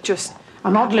something that just...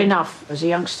 And oddly enough, as a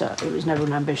youngster, it was never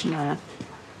an ambition I had.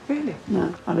 Really?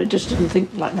 No, I mean, just didn't think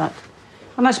like that.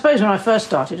 And I suppose when I first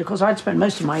started, of course, I'd spent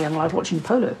most of my young life watching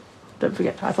polo. Don't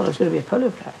forget, I thought I was going to be a polo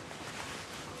player.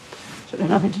 So it had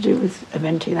nothing to do with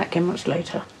eventing, that came much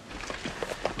later.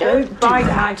 Don't bite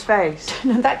Hag's face.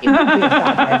 That would be a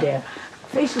bad idea.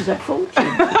 Faces are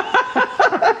fortune.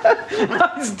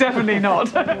 That's definitely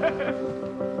not.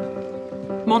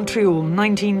 Montreal,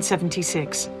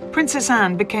 1976. Princess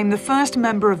Anne became the first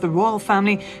member of the royal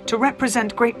family to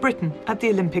represent Great Britain at the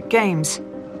Olympic Games.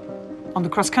 On the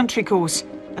cross-country course,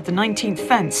 at the 19th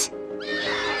fence,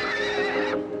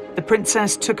 the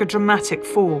princess took a dramatic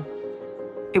fall.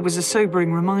 It was a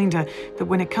sobering reminder that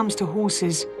when it comes to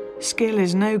horses, skill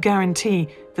is no guarantee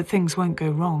that things won't go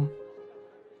wrong.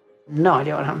 No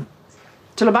idea what happened.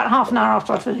 Till about half an hour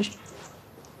after I finished.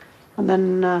 And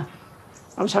then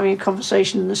I was having a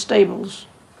conversation in the stables.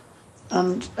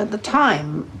 And at the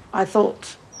time, I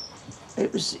thought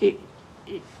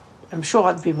I'm sure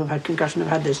other people have had concussion, have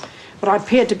had this, but I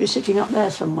appeared to be sitting up there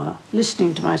somewhere,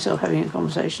 listening to myself having a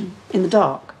conversation in the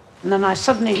dark. And then I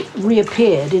suddenly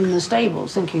reappeared in the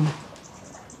stables thinking,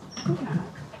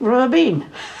 where have I been?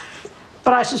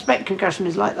 But I suspect concussion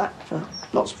is like that for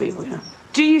lots of people, you know.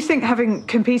 Do you think, having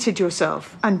competed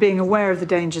yourself and being aware of the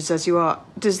dangers as you are,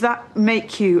 does that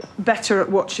make you better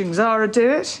at watching Zara do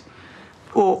it?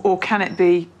 Or can it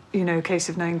be, you know, a case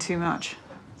of knowing too much?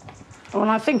 Well,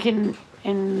 I think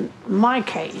in my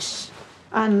case,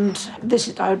 and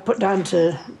this I would put down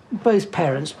to both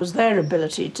parents, was their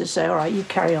ability to say, all right, you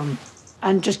carry on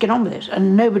and just get on with it.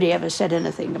 And nobody ever said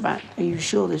anything about, are you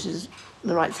sure this is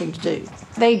the right thing to do?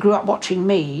 They grew up watching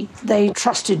me. They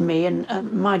trusted me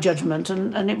and my judgment,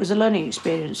 and it was a learning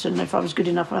experience. And if I was good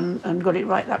enough and got it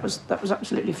right, that was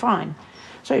absolutely fine.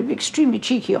 So it'd be extremely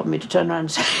cheeky of me to turn around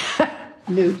and say,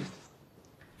 no.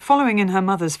 Following in her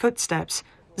mother's footsteps,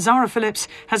 Zara Phillips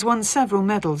has won several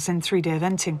medals in 3-day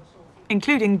eventing,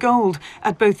 including gold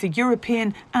at both the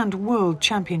European and World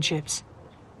Championships.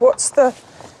 What's the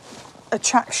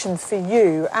attraction for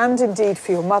you, and indeed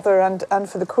for your mother and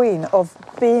for the Queen, of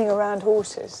being around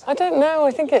horses? I don't know,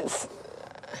 I think it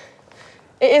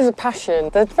is a passion.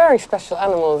 They're very special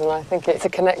animals, and I think it's a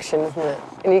connection, isn't it?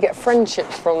 And you get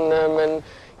friendships from them, and,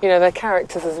 you know, their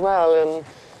characters as well,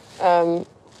 and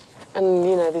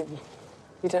you know,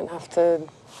 you don't have to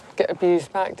get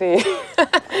abused back, do you?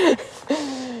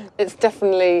 It's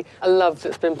definitely a love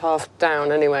that's been passed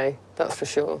down anyway, that's for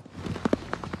sure.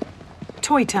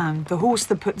 Toy Town, the horse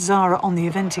that put Zara on the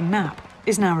eventing map,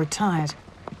 is now retired,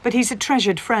 but he's a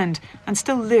treasured friend and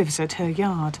still lives at her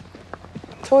yard.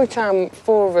 Toy Town,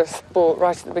 4 of us bought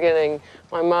right at the beginning.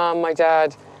 My mum, my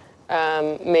dad,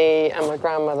 me and my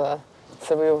grandmother.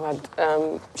 So we all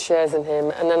had shares in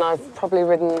him. And then I've probably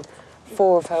ridden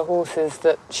 4 of her horses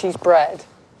that she's bred.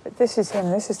 But this is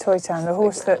him, this is Toy Town, the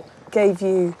horse that gave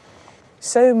you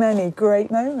so many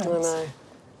great moments. I know.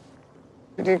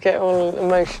 You get all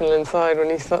emotional inside when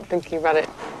you start thinking about it.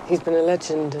 He's been a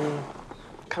legend and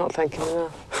I can't thank him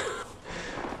enough.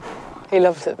 He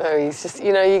loves it though. He's just,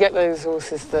 you know, you get those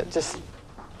horses that just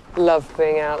love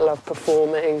being out, love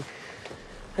performing.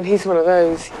 And he's one of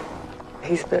those.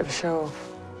 He's a bit of a show-off.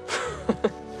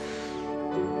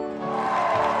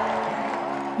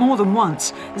 More than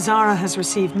once, Zara has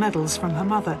received medals from her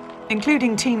mother,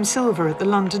 including Team Silver at the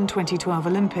London 2012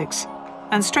 Olympics.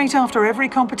 And straight after every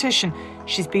competition,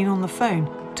 she's been on the phone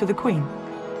to the Queen.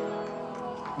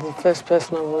 The first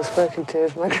person I've ever spoken to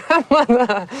is my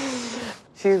grandmother.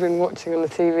 She's been watching on the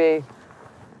TV.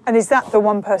 And is that the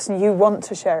one person you want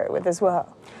to share it with as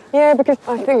well? Yeah, because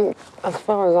I think, as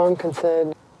far as I'm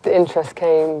concerned, the interest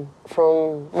came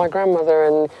from my grandmother,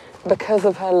 and because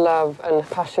of her love and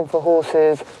passion for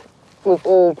horses, we've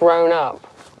all grown up,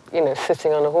 you know,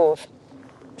 sitting on a horse.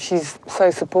 She's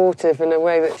so supportive in a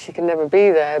way that she can never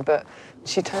be there, but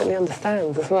she totally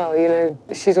understands as well, you know.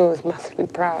 She's always massively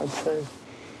proud, so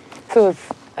it's always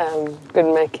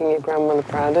good making your grandmother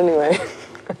proud anyway.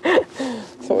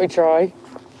 That's what we try.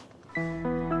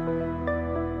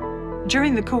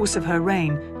 During the course of her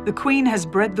reign, the Queen has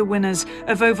bred the winners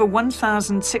of over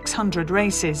 1,600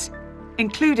 races,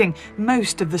 including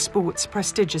most of the sport's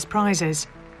prestigious prizes.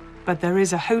 But there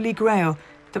is a holy grail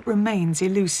that remains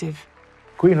elusive.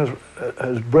 Queen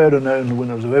has bred and owned the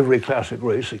winners of every classic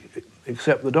race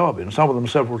except the Derby, and some of them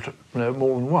several,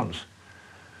 more than once.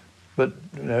 But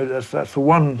that's the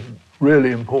one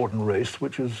really important race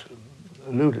which has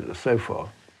eluded us so far.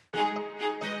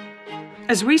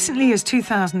 As recently as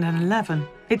 2011,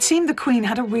 it seemed the Queen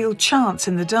had a real chance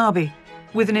in the Derby,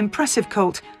 with an impressive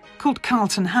colt called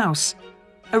Carlton House,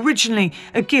 originally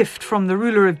a gift from the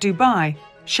ruler of Dubai,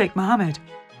 Sheikh Mohammed.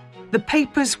 The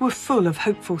papers were full of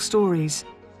hopeful stories.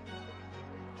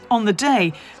 On the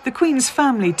day, the Queen's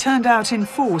family turned out in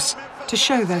force to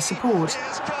show their support.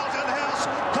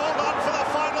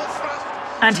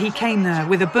 And he came there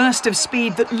with a burst of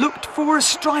speed that looked for a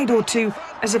stride or two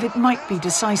as if it might be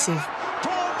decisive.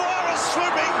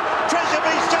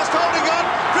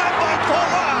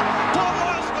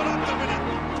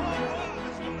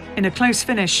 In a close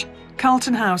finish,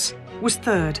 Carlton House was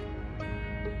third.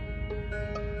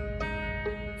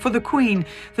 For the Queen,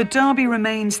 the Derby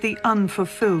remains the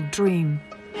unfulfilled dream.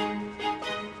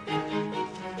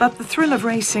 But the thrill of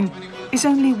racing is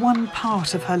only one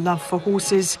part of her love for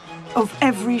horses of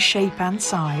every shape and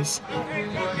size.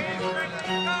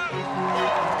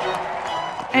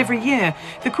 Every year,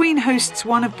 the Queen hosts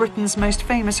one of Britain's most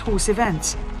famous horse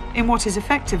events in what is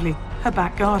effectively her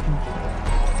back garden.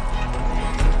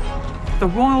 The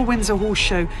Royal Windsor Horse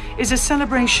Show is a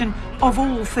celebration of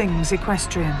all things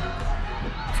equestrian,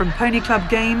 from pony club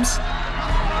games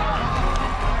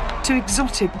to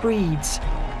exotic breeds,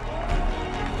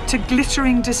 to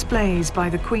glittering displays by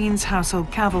the Queen's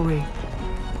household cavalry.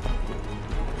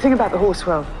 The thing about the horse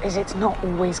world is it's not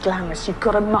always glamorous. You've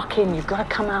got to muck in, you've got to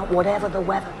come out whatever the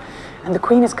weather. And the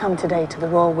Queen has come today to the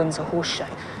Royal Windsor Horse Show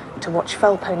to watch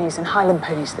fell ponies and Highland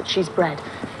ponies that she's bred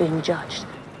being judged.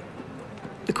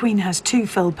 The Queen has 2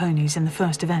 fell ponies in the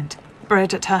first event,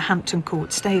 bred at her Hampton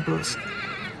Court stables.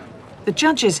 The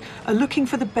judges are looking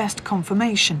for the best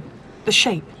conformation, the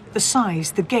shape, the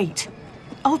size, the gait,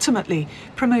 ultimately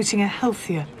promoting a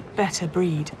healthier, better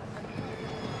breed.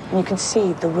 And you can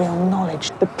see the real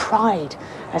knowledge, the pride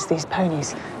as these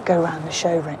ponies go around the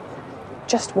show ring.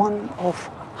 Just one of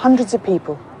hundreds of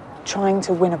people trying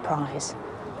to win a prize,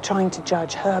 trying to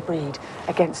judge her breed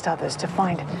against others to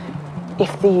find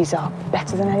if these are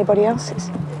better than anybody else's.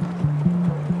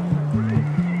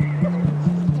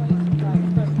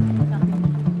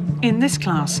 In this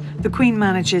class, the Queen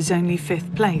manages only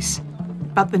 5th place,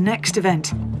 but the next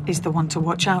event is the one to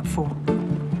watch out for.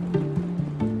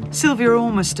 Sylvia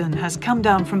Ormiston has come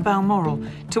down from Balmoral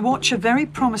to watch a very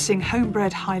promising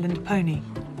homebred Highland pony,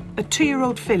 a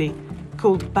 2-year-old filly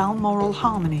called Balmoral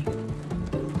Harmony.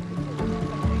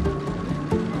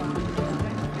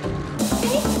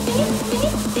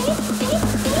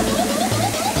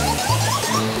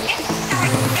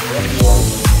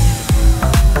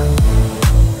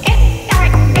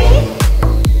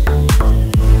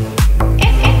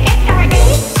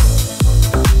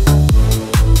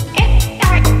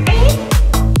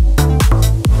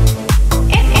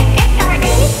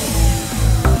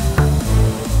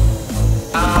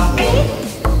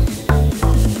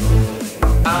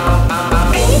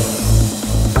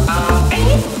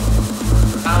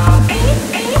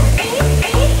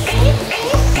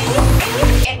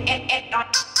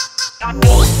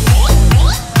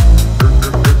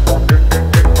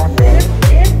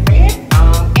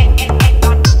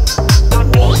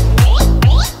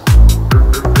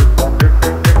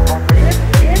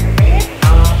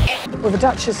 Well, the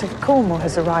Duchess of Cornwall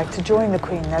has arrived to join the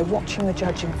Queen. They're watching the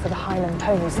judging for the Highland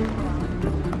ponies.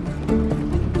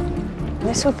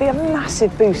 This would be a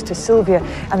massive boost to Sylvia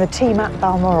and the team at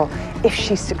Balmoral if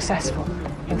she's successful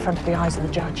in front of the eyes of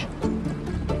the judge.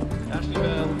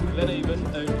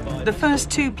 The first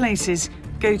 2 places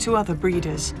go to other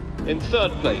breeders. In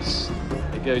 3rd place,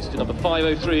 it goes to number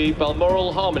 503,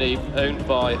 Balmoral Harmony, owned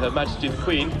by Her Majesty the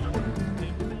Queen.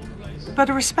 But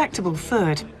a respectable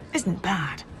 3rd isn't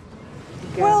bad.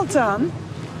 Well done.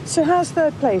 So how's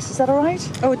 3rd place? Is that all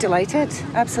right? Oh, delighted.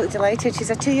 Absolutely delighted. She's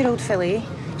a 2-year-old filly,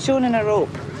 shown in a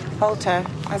rope halter,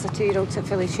 as a 2-year-old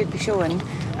filly should be shown.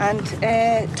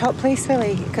 And top place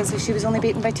filly, because she was only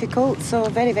beaten by 2 colts. So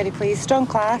very, very pleased. Strong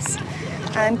class.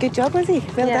 And good job, Lizzie.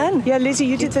 Well done. Yeah, Lizzie,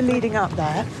 you did the leading up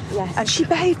there. Yes. And she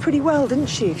behaved pretty well, didn't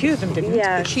she? A few of them didn't,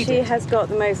 Yeah, but she she did. has got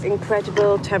the most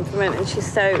incredible temperament, and she's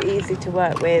so easy to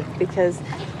work with because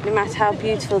no matter how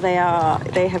beautiful they are,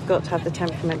 they have got to have the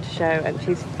temperament to show, and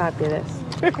she's fabulous.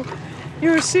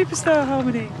 You're a superstar,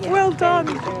 Harmony. Yeah, well done.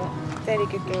 Very good girl. Very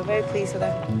good girl. Very pleased with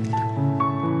her.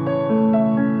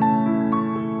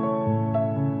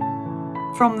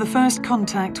 From the first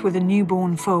contact with a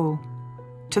newborn foal,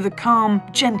 to the calm,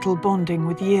 gentle bonding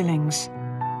with yearlings,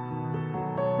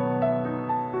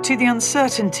 to the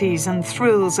uncertainties and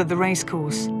thrills of the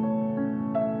racecourse,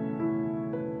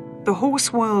 the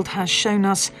horse world has shown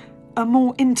us a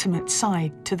more intimate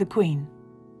side to the Queen.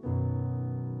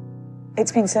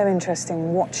 It's been so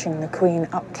interesting watching the Queen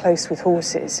up close with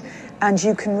horses, and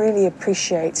you can really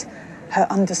appreciate her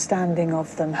understanding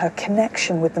of them, her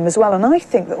connection with them as well. And I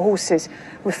think that horses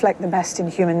reflect the best in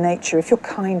human nature. If you're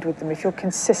kind with them, if you're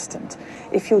consistent,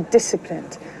 if you're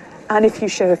disciplined, and if you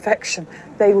show affection,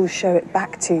 they will show it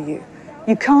back to you.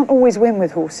 You can't always win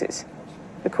with horses.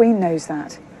 The Queen knows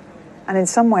that. And in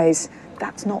some ways,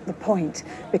 that's not the point,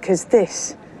 because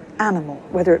this animal,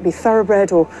 whether it be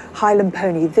thoroughbred or Highland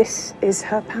pony, this is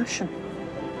her passion.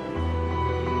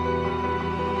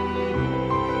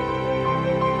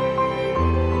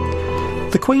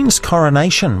 The Queen's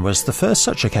coronation was the first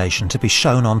such occasion to be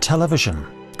shown on television.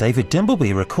 David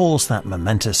Dimbleby recalls that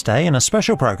momentous day in a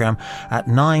special programme at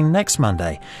 9 next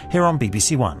Monday here on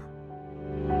BBC One.